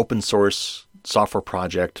open source software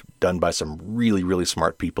project done by some really, really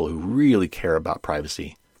smart people who really care about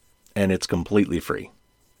privacy. And it's completely free.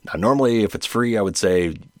 Now, normally, if it's free, I would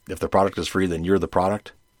say if the product is free, then you're the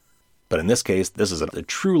product. But in this case, this is a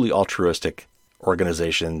truly altruistic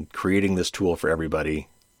organization creating this tool for everybody,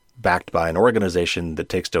 backed by an organization that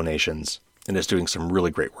takes donations and is doing some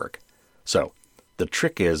really great work. So the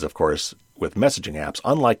trick is, of course, with messaging apps,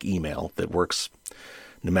 unlike email that works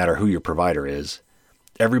no matter who your provider is,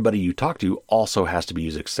 everybody you talk to also has to be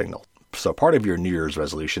using Signal. So part of your New Year's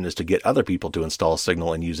resolution is to get other people to install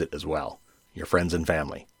Signal and use it as well, your friends and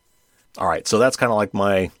family. All right, so that's kind of like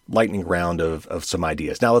my lightning round of some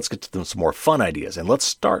ideas. Now let's get to some more fun ideas. And let's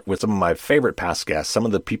start with some of my favorite past guests, some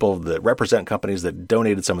of the people that represent companies that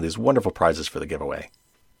donated some of these wonderful prizes for the giveaway.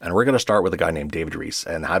 And we're going to start with a guy named David Rees.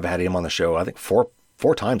 And I've had him on the show, I think, four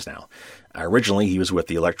times now. Originally, he was with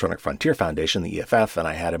the Electronic Frontier Foundation, the EFF, and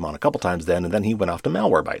I had him on a couple times then. And then he went off to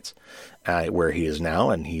Malwarebytes, where he is now.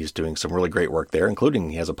 And he's doing some really great work there, including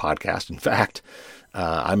he has a podcast. In fact,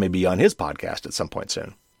 I may be on his podcast at some point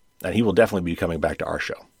soon. And he will definitely be coming back to our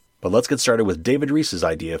show. But let's get started with David Rees's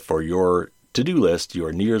idea for your to-do list,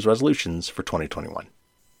 your New Year's resolutions for 2021.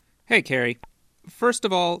 Hey, Carrie. First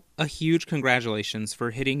of all, a huge congratulations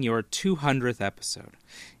for hitting your 200th episode.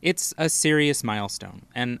 It's a serious milestone,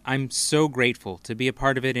 and I'm so grateful to be a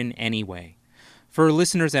part of it in any way. For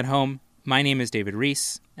listeners at home, my name is David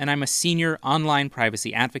Rees, and I'm a senior online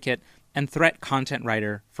privacy advocate and threat content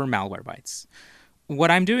writer for Malwarebytes. What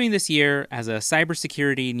I'm doing this year as a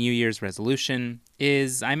cybersecurity New Year's resolution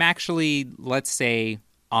is I'm actually, let's say,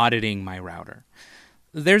 auditing my router.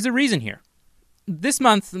 There's a reason here. This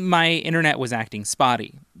month, my internet was acting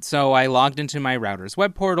spotty, so I logged into my router's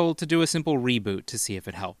web portal to do a simple reboot to see if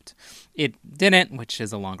it helped. It didn't, which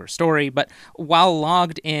is a longer story, but while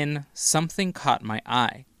logged in, something caught my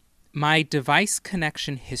eye. My device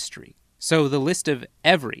connection history. So the list of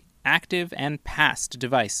every active and past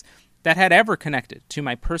device that had ever connected to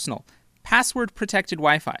my personal, password-protected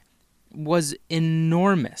Wi-Fi was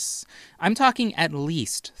enormous. I'm talking at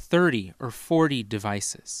least 30 or 40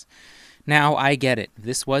 devices. Now, I get it.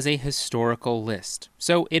 This was a historical list,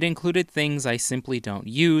 so it included things I simply don't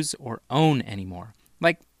use or own anymore,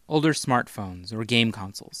 like older smartphones or game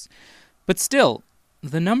consoles. But still,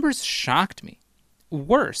 the numbers shocked me.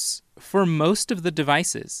 Worse, for most of the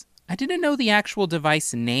devices, I didn't know the actual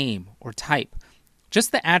device name or type,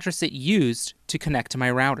 just the address it used to connect to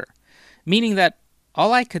my router, meaning that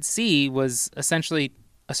all I could see was essentially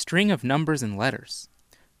a string of numbers and letters.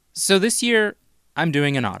 So this year, I'm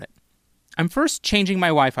doing an audit. I'm first changing my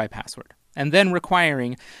Wi-Fi password, and then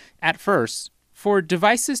requiring, at first, for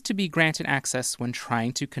devices to be granted access when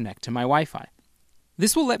trying to connect to my Wi-Fi.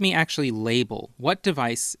 This will let me actually label what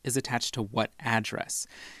device is attached to what address,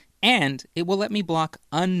 and it will let me block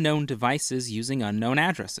unknown devices using unknown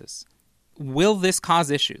addresses. Will this cause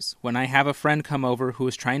issues when I have a friend come over who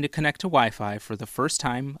is trying to connect to Wi-Fi for the first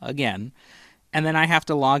time again, and then I have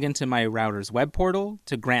to log into my router's web portal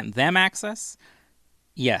to grant them access?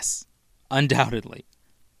 Yes, undoubtedly.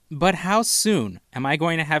 But how soon am I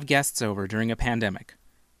going to have guests over during a pandemic?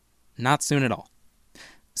 Not soon at all.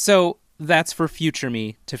 So that's for future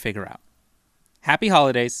me to figure out. Happy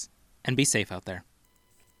holidays, and be safe out there.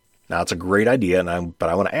 Now, it's a great idea, but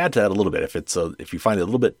I want to add to that a little bit. If you find it a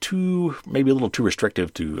little bit maybe a little too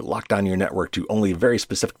restrictive to lock down your network to only very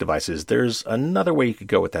specific devices, there's another way you could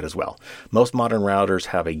go with that as well. Most modern routers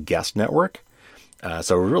have a guest network.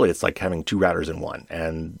 So really, it's like having two routers in one.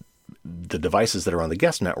 And the devices that are on the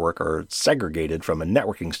guest network are segregated from a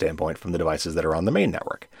networking standpoint from the devices that are on the main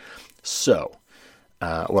network. So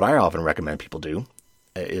what I often recommend people do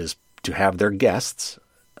is to have their guests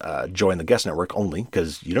join the guest network only,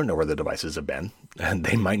 because you don't know where the devices have been, and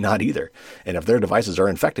they might not either. And if their devices are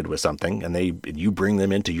infected with something and you bring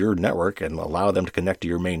them into your network and allow them to connect to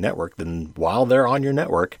your main network, then while they're on your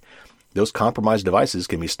network, those compromised devices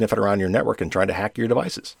can be sniffing around your network and trying to hack your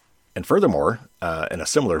devices. And furthermore, in a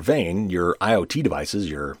similar vein, your IoT devices,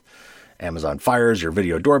 your Amazon Fires, your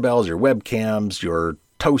video doorbells, your webcams, your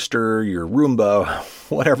toaster, your Roomba,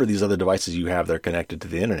 whatever these other devices you have that are connected to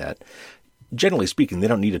the internet, generally speaking, they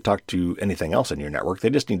don't need to talk to anything else in your network. They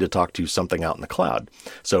just need to talk to something out in the cloud.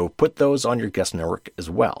 So put those on your guest network as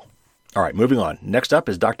well. All right, moving on. Next up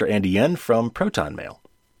is Dr. Andy Yen from Proton Mail.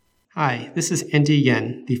 Hi, this is Andy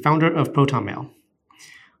Yen, the founder of Proton Mail.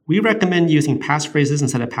 We recommend using passphrases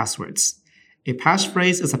instead of passwords. A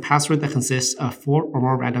passphrase is a password that consists of 4 or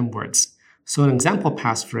more random words. So an example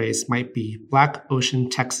passphrase might be Black Ocean,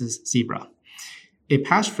 Texas, Zebra. A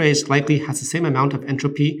passphrase likely has the same amount of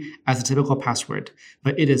entropy as a typical password,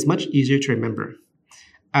 but it is much easier to remember.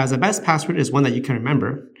 As the best password is one that you can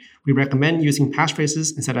remember, we recommend using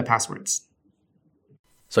passphrases instead of passwords.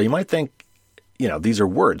 So you might think, these are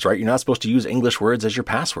words, right? You're not supposed to use English words as your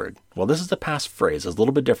password. Well, this is a passphrase. It's a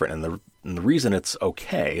little bit different. And the reason it's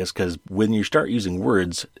okay is because when you start using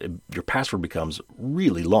words, your password becomes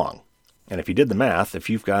really long. And if you did the math, if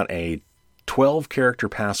you've got a 12-character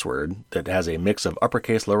password that has a mix of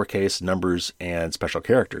uppercase, lowercase, numbers, and special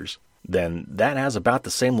characters, then that has about the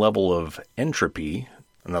same level of entropy,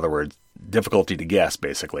 in other words, difficulty to guess,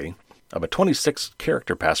 basically, of a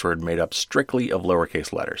 26-character password made up strictly of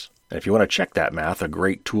lowercase letters. And if you want to check that math, a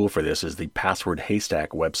great tool for this is the Password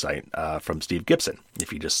Haystack website from Steve Gibson.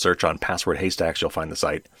 If you just search on Password Haystacks, you'll find the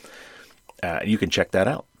site. You can check that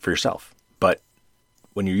out for yourself. But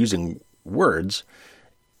when you're using words,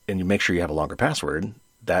 and you make sure you have a longer password,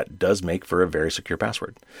 that does make for a very secure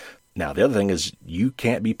password. Now, the other thing is you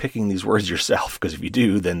can't be picking these words yourself, because if you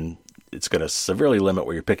do, then it's going to severely limit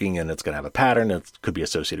what you're picking, and it's going to have a pattern. It could be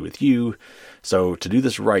associated with you. So to do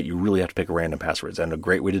this right, you really have to pick random passwords. And a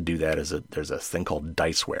great way to do that is there's a thing called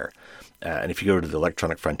Diceware. And if you go to the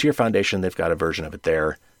Electronic Frontier Foundation, they've got a version of it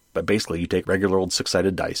there. But basically, you take regular old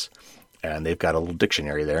 6-sided dice, and they've got a little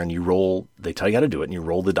dictionary there, and you roll, they tell you how to do it, and you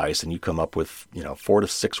roll the dice, and you come up with, 4 to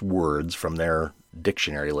 6 words from their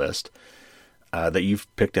dictionary list that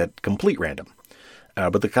you've picked at complete random.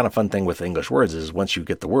 But the kind of fun thing with English words is once you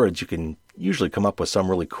get the words, you can usually come up with some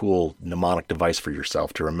really cool mnemonic device for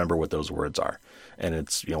yourself to remember what those words are.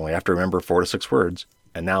 And you only have to remember 4 to 6 words,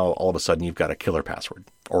 and now all of a sudden you've got a killer password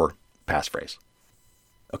or passphrase.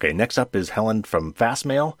 Okay, next up is Helen from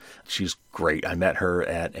Fastmail. She's great. I met her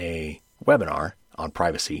at a webinar on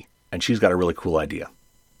privacy, and she's got a really cool idea.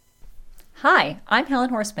 Hi, I'm Helen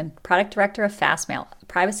Horseman, Product Director of Fastmail, a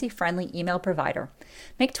privacy-friendly email provider.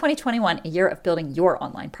 Make 2021 a year of building your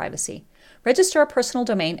online privacy. Register a personal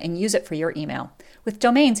domain and use it for your email. With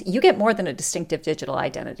domains, you get more than a distinctive digital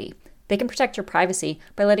identity. They can protect your privacy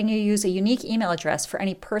by letting you use a unique email address for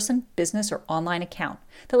any person, business, or online account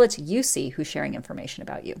that lets you see who's sharing information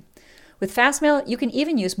about you. With Fastmail, you can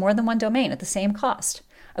even use more than one domain at the same cost.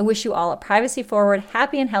 I wish you all a privacy-forward,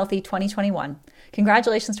 happy and healthy 2021.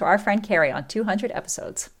 Congratulations to our friend Carrie on 200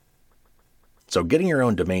 episodes. So getting your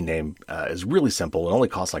own domain name is really simple. It only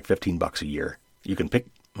costs like $15 a year. You can pick,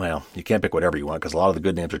 well, you can't pick whatever you want because a lot of the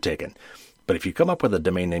good names are taken. But if you come up with a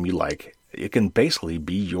domain name you like, it can basically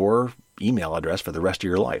be your email address for the rest of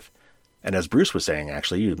your life. And as Bruce was saying,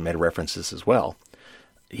 actually, you made a reference to this as well.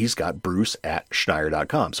 He's got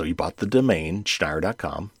bruce@schneier.com. So he bought the domain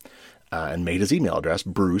schneier.com and made his email address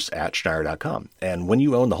bruce@schneier.com. And when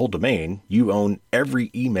you own the whole domain, you own every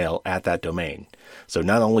email at that domain. So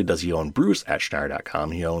not only does he own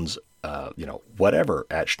bruce@schneier.com, he owns, whatever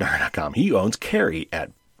at schneier.com. He owns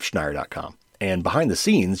Carrie@schneier.com. And behind the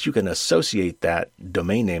scenes, you can associate that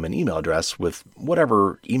domain name and email address with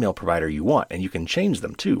whatever email provider you want. And you can change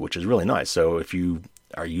them too, which is really nice. So if you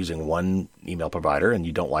are using one email provider and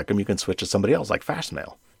you don't like them, you can switch to somebody else like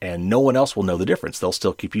Fastmail. And no one else will know the difference. They'll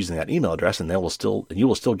still keep using that email address and you will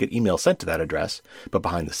still get email sent to that address. But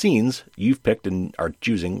behind the scenes, you've picked and are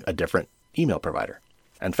choosing a different email provider.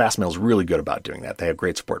 And Fastmail is really good about doing that. They have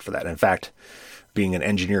great support for that. In fact, being an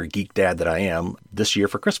engineer geek dad that I am, this year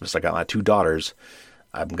for Christmas, I got my 2 daughters.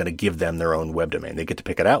 I'm going to give them their own web domain. They get to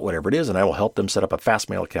pick it out, whatever it is, and I will help them set up a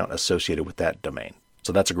Fastmail account associated with that domain.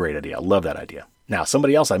 So that's a great idea. I love that idea. Now,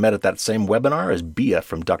 somebody else I met at that same webinar is Bia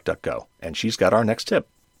from DuckDuckGo, and she's got our next tip.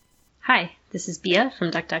 Hi, this is Bia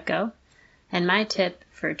from DuckDuckGo, and my tip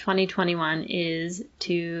for 2021 is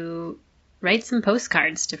to write some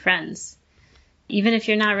postcards to friends. Even if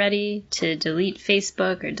you're not ready to delete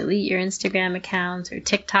Facebook or delete your Instagram account or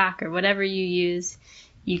TikTok or whatever you use,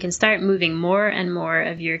 you can start moving more and more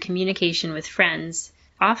of your communication with friends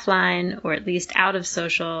offline or at least out of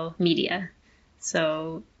social media.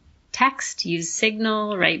 So text, use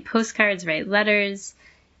Signal, write postcards, write letters,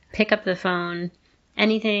 pick up the phone,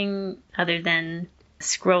 anything other than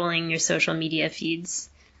scrolling your social media feeds.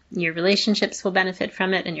 Your relationships will benefit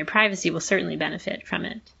from it and your privacy will certainly benefit from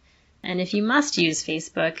it. And if you must use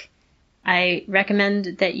Facebook, I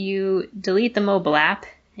recommend that you delete the mobile app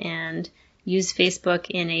and use Facebook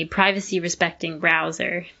in a privacy-respecting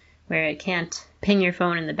browser where it can't ping your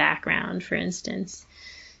phone in the background, for instance.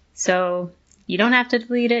 So you don't have to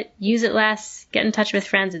delete it. Use it less. Get in touch with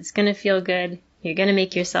friends. It's going to feel good. You're going to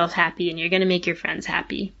make yourself happy, and you're going to make your friends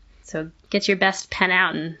happy. So get your best pen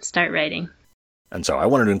out and start writing. And so I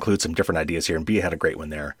wanted to include some different ideas here, and Bia had a great one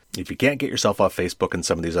there. If you can't get yourself off Facebook and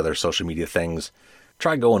some of these other social media things,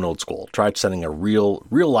 try going old school. Try sending a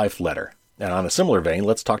real-life letter. And on a similar vein,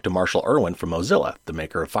 let's talk to Marshall Irwin from Mozilla, the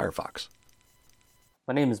maker of Firefox.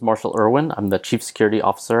 My name is Marshall Irwin. I'm the Chief Security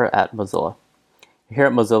Officer at Mozilla. Here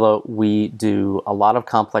at Mozilla, we do a lot of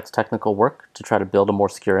complex technical work to try to build a more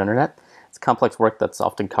secure internet. It's complex work that's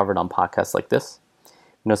often covered on podcasts like this.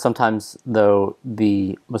 Sometimes, though,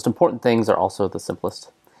 the most important things are also the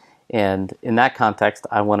simplest. And in that context,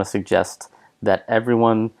 I want to suggest that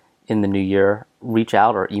everyone in the new year reach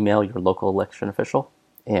out or email your local election official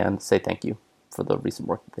and say thank you for the recent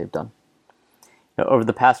work that they've done. Over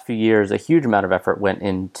the past few years, a huge amount of effort went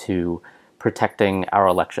into protecting our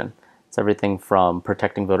election. It's everything from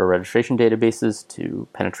protecting voter registration databases to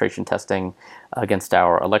penetration testing against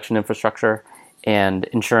our election infrastructure and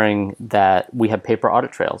ensuring that we have paper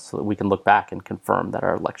audit trails so that we can look back and confirm that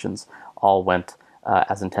our elections all went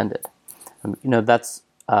as intended. That's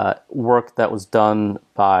work that was done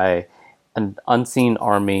by an unseen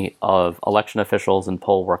army of election officials and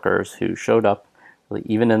poll workers who showed up, really,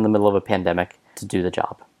 even in the middle of a pandemic, to do the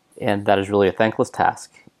job. And that is really a thankless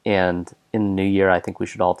task. And in the new year, I think we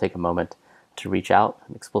should all take a moment to reach out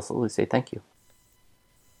and explicitly say thank you.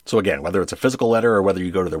 So again, whether it's a physical letter or whether you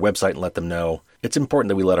go to their website and let them know, it's important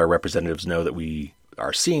that we let our representatives know that we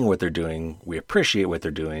are seeing what they're doing, we appreciate what they're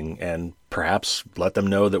doing, and perhaps let them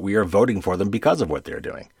know that we are voting for them because of what they're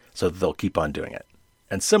doing, so that they'll keep on doing it.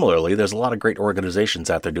 And similarly, there's a lot of great organizations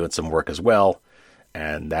out there doing some work as well,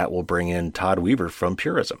 and that will bring in Todd Weaver from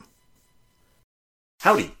Purism.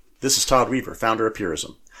 Howdy, this is Todd Weaver, founder of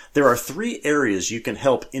Purism. There are 3 areas you can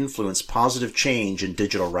help influence positive change in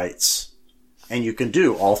digital rights. And you can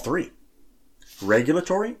do all 3.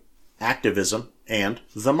 Regulatory, activism, and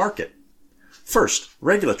the market. First,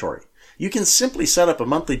 regulatory. You can simply set up a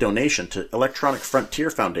monthly donation to Electronic Frontier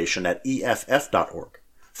Foundation at EFF.org,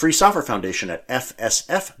 Free Software Foundation at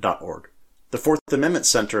FSF.org, the Fourth Amendment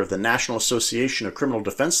Center of the National Association of Criminal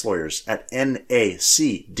Defense Lawyers at NACDL.org,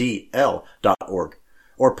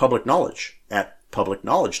 or Public Knowledge at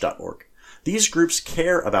publicknowledge.org. These groups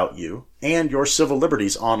care about you and your civil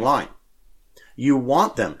liberties online. You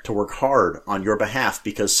want them to work hard on your behalf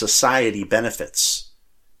because society benefits.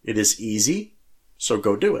 It is easy, so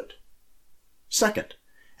go do it. Second,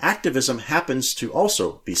 activism happens to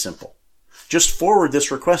also be simple. Just forward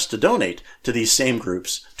this request to donate to these same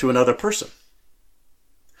groups to another person.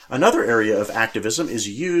 Another area of activism is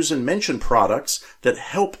use and mention products that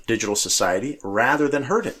help digital society rather than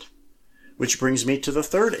hurt it. Which brings me to the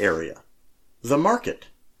third area, the market.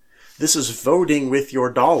 This is voting with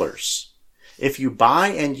your dollars. If you buy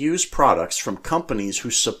and use products from companies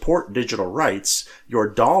who support digital rights, your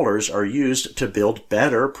dollars are used to build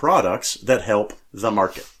better products that help the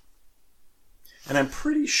market. And I'm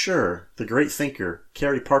pretty sure the great thinker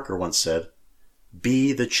Kerry Parker once said,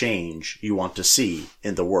 "Be the change you want to see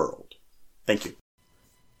in the world." Thank you.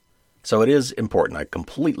 So it is important. I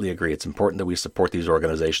completely agree. It's important that we support these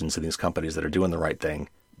organizations and these companies that are doing the right thing.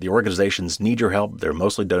 The organizations need your help. They're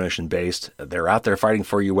mostly donation-based. They're out there fighting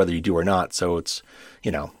for you whether you do or not. So it's,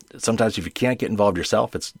 sometimes if you can't get involved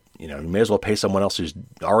yourself, it's, you may as well pay someone else who's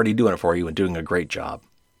already doing it for you and doing a great job.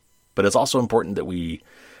 But it's also important that we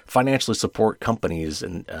financially support companies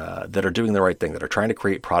and that are doing the right thing, that are trying to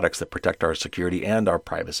create products that protect our security and our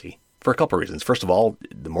privacy for a couple of reasons. First of all,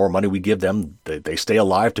 the more money we give them, they stay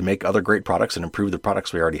alive to make other great products and improve the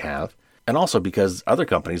products we already have. And also because other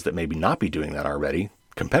companies that maybe not be doing that already,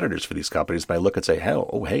 competitors for these companies, may look and say,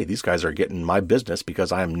 hey, these guys are getting my business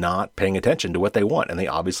because I'm not paying attention to what they want, and they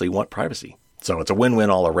obviously want privacy. So it's a win-win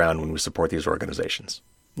all around when we support these organizations.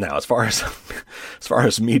 Now, as far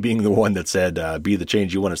as me being the one that said, be the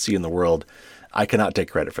change you want to see in the world, I cannot take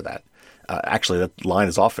credit for that. Actually, that line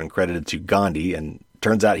is often credited to Gandhi, and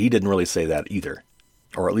turns out he didn't really say that either,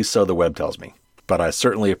 or at least so the web tells me. But I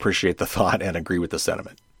certainly appreciate the thought and agree with the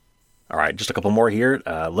sentiment. All right, just a couple more here.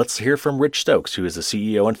 Let's hear from Rich Stokes, who is the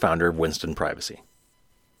CEO and founder of Winston Privacy.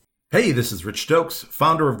 Hey, this is Rich Stokes,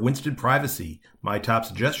 founder of Winston Privacy. My top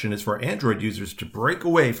suggestion is for Android users to break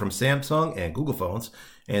away from Samsung and Google phones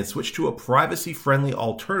and switch to a privacy-friendly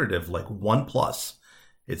alternative like OnePlus.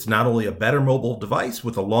 It's not only a better mobile device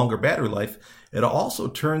with a longer battery life, it also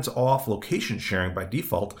turns off location sharing by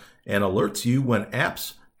default and alerts you when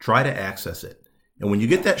apps try to access it. And when you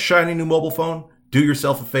get that shiny new mobile phone, do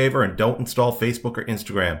yourself a favor and don't install Facebook or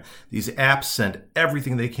Instagram. These apps send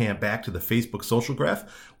everything they can back to the Facebook social graph,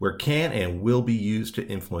 where it can and will be used to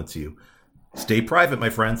influence you. Stay private, my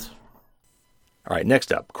friends. All right,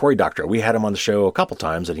 next up, Cory Doctorow. We had him on the show a couple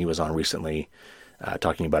times, and he was on recently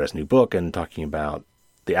talking about his new book and talking about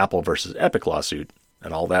the Apple versus Epic lawsuit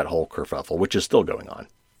and all that whole kerfuffle, which is still going on.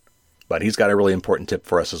 But he's got a really important tip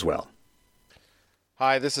for us as well.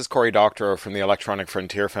 Hi, this is Cory Doctorow from the Electronic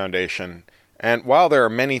Frontier Foundation. And while there are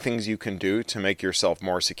many things you can do to make yourself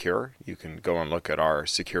more secure, you can go and look at our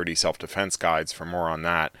security self-defense guides for more on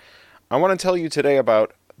that. I want to tell you today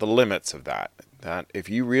about the limits of that. That if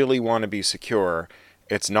you really want to be secure,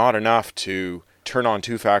 it's not enough to turn on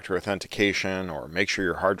two-factor authentication or make sure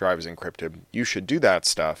your hard drive is encrypted. You should do that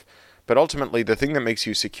stuff. But ultimately, the thing that makes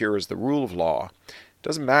you secure is the rule of law. It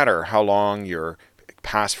doesn't matter how long your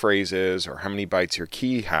passphrase is or how many bytes your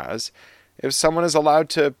key has. If someone is allowed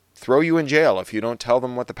to throw you in jail if you don't tell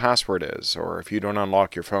them what the password is or if you don't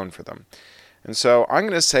unlock your phone for them. And so I'm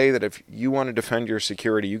going to say that if you want to defend your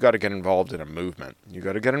security, you got to get involved in a movement. You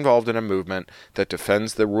got to get involved in a movement that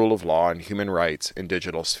defends the rule of law and human rights in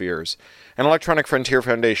digital spheres. And Electronic Frontier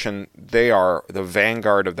Foundation, they are the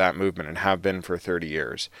vanguard of that movement and have been for 30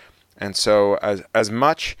 years. And so as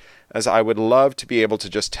much as I would love to be able to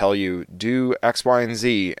just tell you, do X, Y, and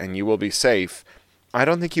Z and you will be safe, I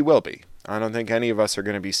don't think you will be. I don't think any of us are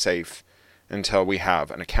going to be safe until we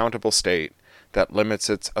have an accountable state that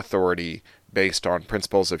limits its authority based on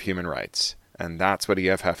principles of human rights. And that's what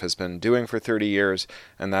EFF has been doing for 30 years,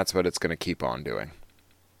 and that's what it's going to keep on doing.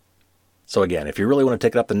 So again, if you really want to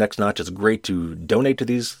take it up the next notch, it's great to donate to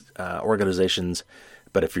these organizations.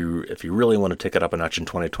 But if you really want to take it up a notch in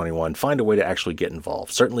 2021, find a way to actually get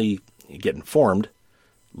involved. Certainly get informed,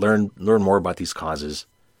 learn more about these causes.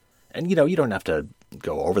 And, you don't have to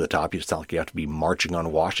go over the top. It's not like you have to be marching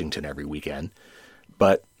on Washington every weekend.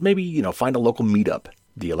 But maybe, find a local meetup.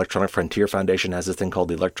 The Electronic Frontier Foundation has this thing called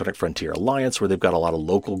the Electronic Frontier Alliance, where they've got a lot of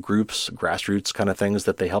local groups, grassroots kind of things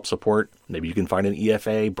that they help support. Maybe you can find an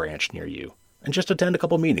EFA branch near you. And just attend a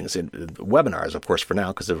couple meetings, and webinars, of course, for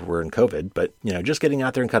now, because we're in COVID. But, just getting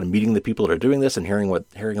out there and kind of meeting the people that are doing this and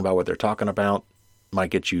hearing about what they're talking about might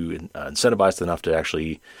get you incentivized enough to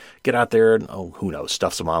actually get out there and, who knows,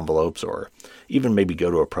 stuff some envelopes or even maybe go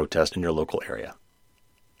to a protest in your local area.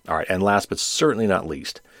 All right, and last but certainly not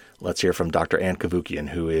least, let's hear from Dr. Ann Cavoukian,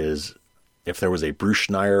 who is, if there was a Bruce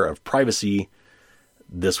Schneier of privacy,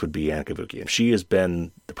 this would be Anna Cavoukian. She has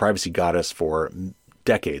been the privacy goddess for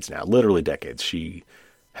decades now, literally decades. She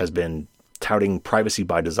has been touting privacy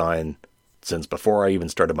by design since before I even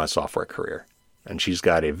started my software career. And she's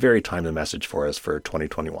got a very timely message for us for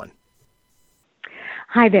 2021.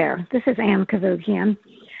 Hi there. This is Ann Cavoukian.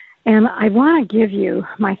 And I want to give you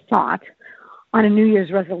my thought on a New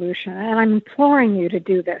Year's resolution. And I'm imploring you to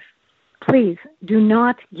do this. Please do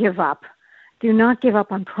not give up. Do not give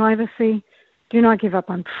up on privacy. Do not give up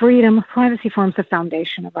on freedom. Privacy forms the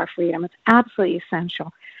foundation of our freedom. It's absolutely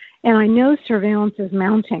essential. And I know surveillance is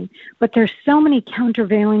mounting, but there's so many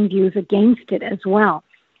countervailing views against it as well.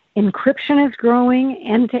 Encryption is growing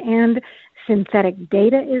end-to-end. Synthetic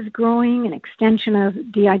data is growing, an extension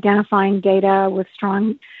of de-identifying data with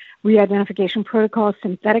strong re-identification protocols.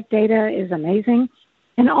 Synthetic data is amazing.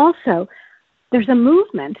 And also, there's a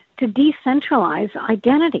movement to decentralize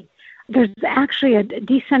identity. There's actually a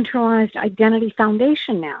decentralized identity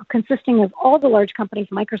foundation now, consisting of all the large companies,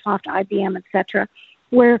 Microsoft, IBM, etc.,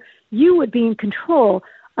 where you would be in control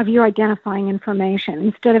of your identifying information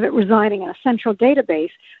instead of it residing in a central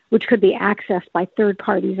database, which could be accessed by third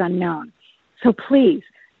parties unknown. So please,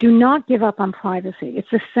 do not give up on privacy.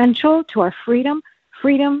 It's essential to our freedom.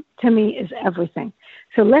 Freedom, to me, is everything.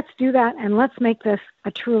 So let's do that, and let's make this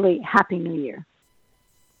a truly happy new year.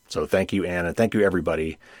 So thank you, Ann, and thank you,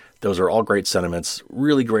 everybody. Those are all great sentiments,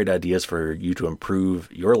 really great ideas for you to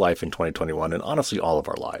improve your life in 2021, and honestly, all of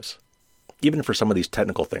our lives. Even for some of these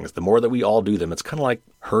technical things, the more that we all do them, it's kind of like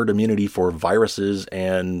herd immunity for viruses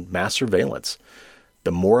and mass surveillance.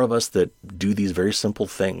 The more of us that do these very simple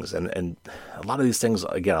things, and a lot of these things,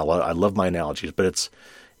 again, I love my analogies, but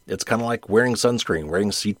it's kind of like wearing sunscreen, wearing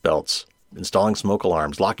seatbelts, installing smoke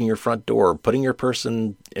alarms, locking your front door, putting your purse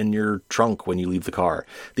in your trunk when you leave the car.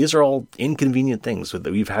 These are all inconvenient things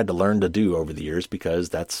that we've had to learn to do over the years because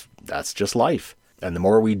that's just life. And the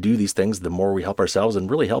more we do these things, the more we help ourselves and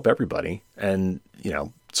really help everybody. And,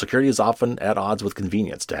 security is often at odds with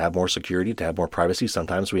convenience. To have more security, to have more privacy,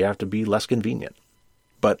 sometimes we have to be less convenient.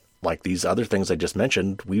 But like these other things I just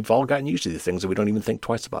mentioned, we've all gotten used to these things and we don't even think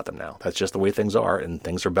twice about them now. That's just the way things are, and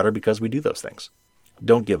things are better because we do those things.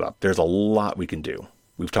 Don't give up. There's a lot we can do.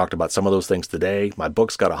 We've talked about some of those things today. My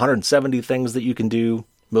book's got 170 things that you can do.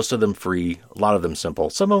 Most of them free, a lot of them simple,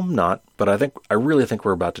 some of them not, but I really think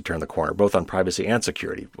we're about to turn the corner, both on privacy and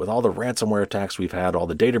security. With all the ransomware attacks we've had, all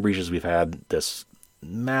the data breaches we've had, this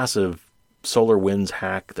massive SolarWinds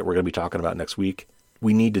hack that we're going to be talking about next week,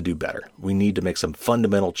 we need to do better. We need to make some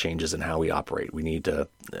fundamental changes in how we operate. The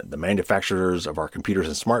manufacturers of our computers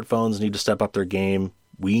and smartphones need to step up their game.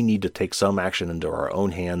 We need to take some action into our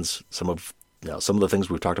own hands, some of the things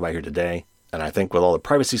we've talked about here today. And I think with all the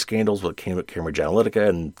privacy scandals with Cambridge Analytica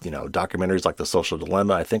and, documentaries like The Social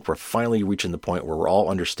Dilemma, I think we're finally reaching the point where we're all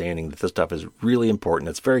understanding that this stuff is really important.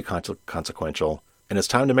 It's very consequential, and it's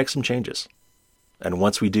time to make some changes. And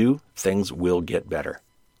once we do, things will get better.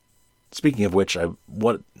 Speaking of which, I've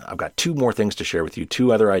got two more things to share with you,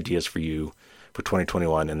 two other ideas for you for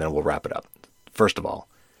 2021, and then we'll wrap it up. First of all,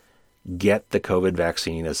 get the COVID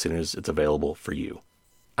vaccine as soon as it's available for you.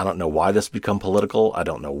 I don't know why this has become political. I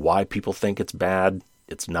don't know why people think it's bad.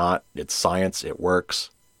 It's not. It's science. It works.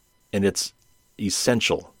 And it's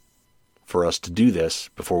essential for us to do this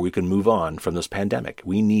before we can move on from this pandemic.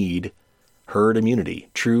 We need herd immunity,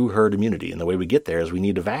 true herd immunity. And the way we get there is we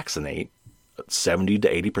need to vaccinate 70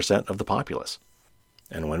 to 80% of the populace.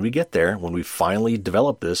 And when we get there, when we finally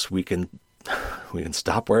develop this, we can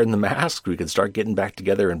stop wearing the mask. We can start getting back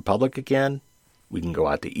together in public again. We can go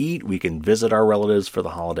out to eat. We can visit our relatives for the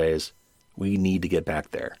holidays. We need to get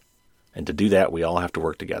back there. And to do that, we all have to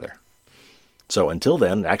work together. So until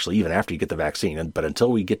then, actually even after you get the vaccine, but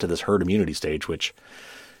until we get to this herd immunity stage, which,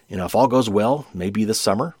 if all goes well, maybe this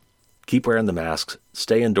summer, keep wearing the masks,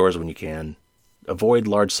 stay indoors when you can, avoid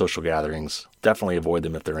large social gatherings, definitely avoid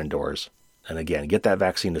them if they're indoors. And again, get that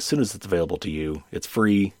vaccine as soon as it's available to you. It's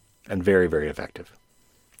free and very, very effective.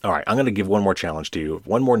 All right, I'm going to give one more challenge to you,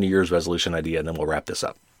 one more New Year's resolution idea, and then we'll wrap this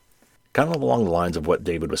up. Kind of along the lines of what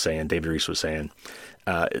David Rees was saying.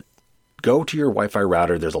 Go to your Wi-Fi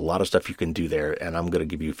router. There's a lot of stuff you can do there, and I'm going to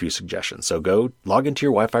give you a few suggestions. So go log into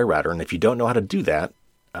your Wi-Fi router, and if you don't know how to do that,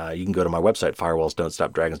 you can go to my website,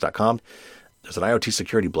 firewallsdon'tstopdragons.com. There's an IoT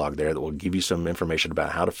security blog there that will give you some information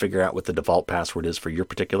about how to figure out what the default password is for your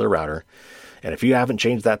particular router. And if you haven't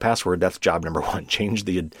changed that password, that's job number one. Change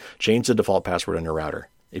the default password on your router.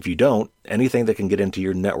 If you don't, anything that can get into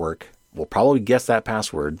your network will probably guess that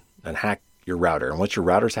password and hack your router. And once your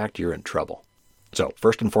router's hacked, you're in trouble. So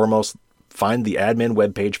first and foremost, find the admin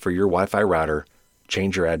webpage for your Wi-Fi router,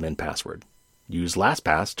 change your admin password. Use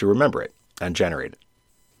LastPass to remember it and generate it.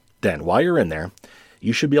 Then while you're in there,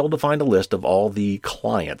 you should be able to find a list of all the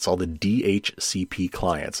clients, all the DHCP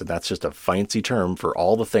clients, and that's just a fancy term for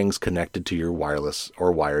all the things connected to your wireless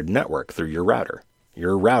or wired network through your router.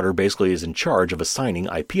 Your router basically is in charge of assigning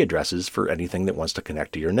IP addresses for anything that wants to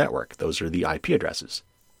connect to your network. Those are the IP addresses.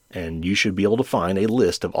 And you should be able to find a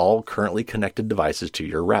list of all currently connected devices to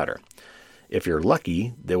your router. If you're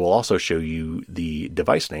lucky, they will also show you the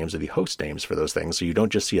device names or the host names for those things, so you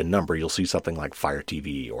don't just see a number, you'll see something like Fire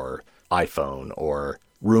TV or iPhone or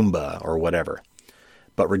Roomba or whatever.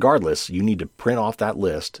 But regardless, you need to print off that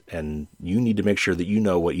list, and you need to make sure that you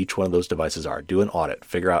know what each one of those devices are. Do an audit.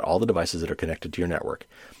 Figure out all the devices that are connected to your network.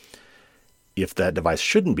 If that device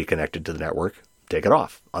shouldn't be connected to the network, take it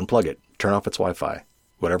off. Unplug it. Turn off its Wi-Fi.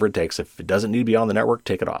 Whatever it takes. If it doesn't need to be on the network,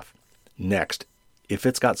 take it off. Next, if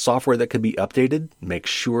it's got software that could be updated, make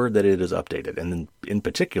sure that it is updated. And in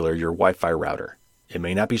particular, your Wi-Fi router. It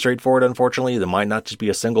may not be straightforward, unfortunately. There might not just be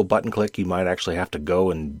a single button click. You might actually have to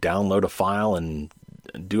go and download a file and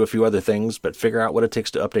do a few other things, but figure out what it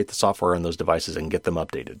takes to update the software on those devices and get them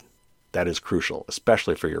updated. That is crucial,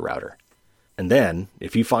 especially for your router. And then,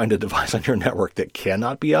 if you find a device on your network that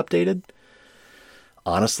cannot be updated,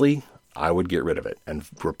 honestly, I would get rid of it and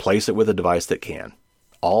replace it with a device that can.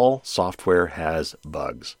 All software has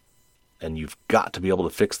bugs, and you've got to be able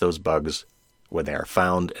to fix those bugs when they are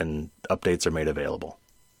found and updates are made available.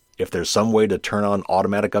 If there's some way to turn on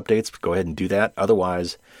automatic updates, go ahead and do that.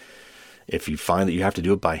 Otherwise, if you find that you have to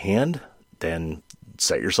do it by hand, then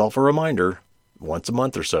set yourself a reminder once a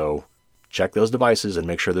month or so. Check those devices and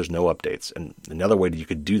make sure there's no updates. And another way that you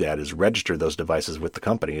could do that is register those devices with the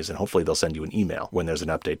companies, and hopefully they'll send you an email when there's an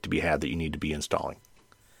update to be had that you need to be installing.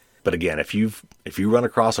 But again, if you run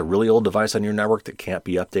across a really old device on your network that can't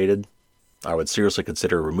be updated, I would seriously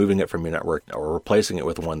consider removing it from your network or replacing it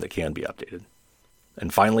with one that can be updated.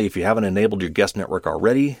 And finally, if you haven't enabled your guest network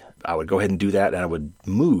already, I would go ahead and do that, and I would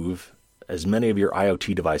move as many of your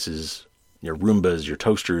IoT devices, your Roombas, your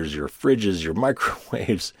toasters, your fridges, your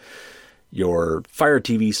microwaves, your Fire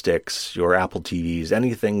TV sticks, your Apple TVs,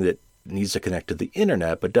 anything that needs to connect to the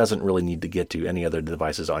internet but doesn't really need to get to any other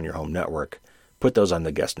devices on your home network, put those on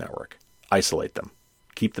the guest network. Isolate them.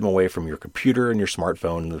 Keep them away from your computer and your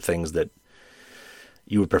smartphone and the things that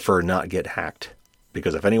you would prefer not get hacked.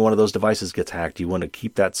 Because if any one of those devices gets hacked, you want to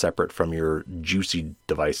keep that separate from your juicy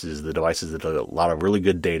devices, the devices that have a lot of really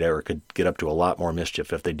good data or could get up to a lot more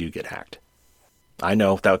mischief if they do get hacked. I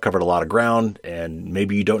know that covered a lot of ground, and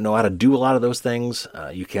maybe you don't know how to do a lot of those things.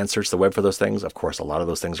 You can search the web for those things. Of course, a lot of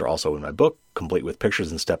those things are also in my book, complete with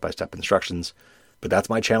pictures and step-by-step instructions. But that's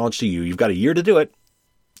my challenge to you. You've got a year to do it.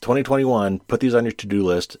 2021, put these on your to-do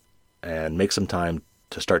list and make some time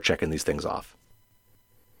to start checking these things off.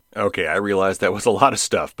 Okay, I realize that was a lot of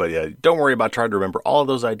stuff, but don't worry about trying to remember all of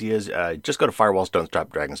those ideas. Just go to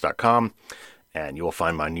firewallsdon'tstopdragons.com, and you will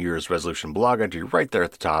find my New Year's resolution blog entry right there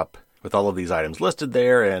at the top with all of these items listed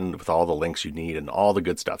there and with all the links you need and all the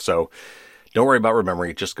good stuff. So don't worry about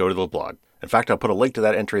remembering, just go to the blog. In fact, I'll put a link to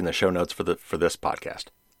that entry in the show notes for this podcast.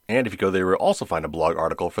 And if you go there, you'll also find a blog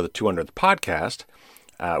article for the 200th podcast,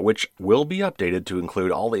 which will be updated to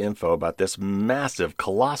include all the info about this massive,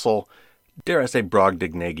 colossal, dare I say,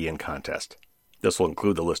 Brobdingnagian contest. This will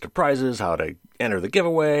include the list of prizes, how to enter the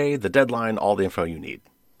giveaway, the deadline, all the info you need.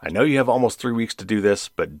 I know you have almost 3 weeks to do this,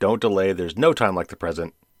 but don't delay. There's no time like the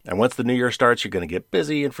present. And once the new year starts, you're going to get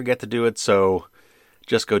busy and forget to do it, so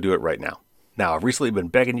just go do it right now. Now, I've recently been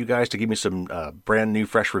begging you guys to give me some brand new,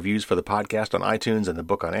 fresh reviews for the podcast on iTunes and the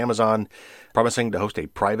book on Amazon, promising to host a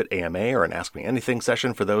private AMA or an Ask Me Anything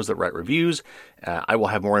session for those that write reviews. I will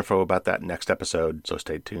have more info about that next episode, so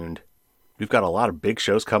stay tuned. We've got a lot of big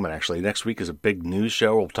shows coming, actually. Next week is a big news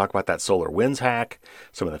show. We'll talk about that SolarWinds hack,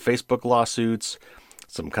 some of the Facebook lawsuits,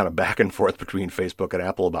 some kind of back and forth between Facebook and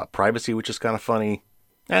Apple about privacy, which is kind of funny,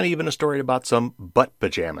 and even a story about some butt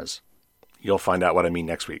pajamas. You'll find out what I mean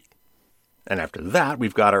next week. And after that,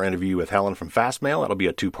 we've got our interview with Helen from Fastmail. That'll be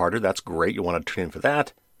a 2-parter. That's great. You'll want to tune in for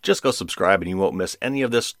that. Just go subscribe and you won't miss any of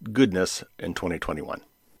this goodness in 2021.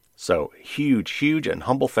 So huge and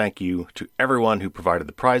humble thank you to everyone who provided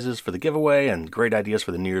the prizes for the giveaway and great ideas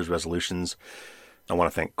for the New Year's resolutions. I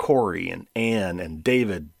want to thank Corey and Ann and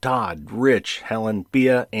David, Todd, Rich, Helen,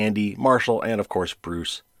 Bia, Andy, Marshall, and of course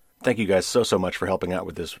Bruce. Thank you guys so much for helping out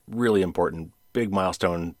with this really important, big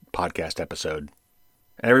milestone podcast episode.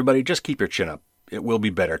 And everybody, just keep your chin up. It will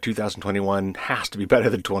be better. 2021 has to be better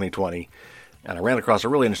than 2020. And I ran across a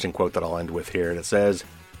really interesting quote that I'll end with here. And it says,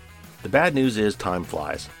 "The bad news is time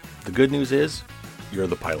flies. The good news is you're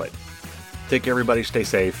the pilot." Take care, everybody. Stay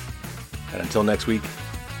safe. And until next week,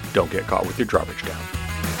 don't get caught with your drawbridge down.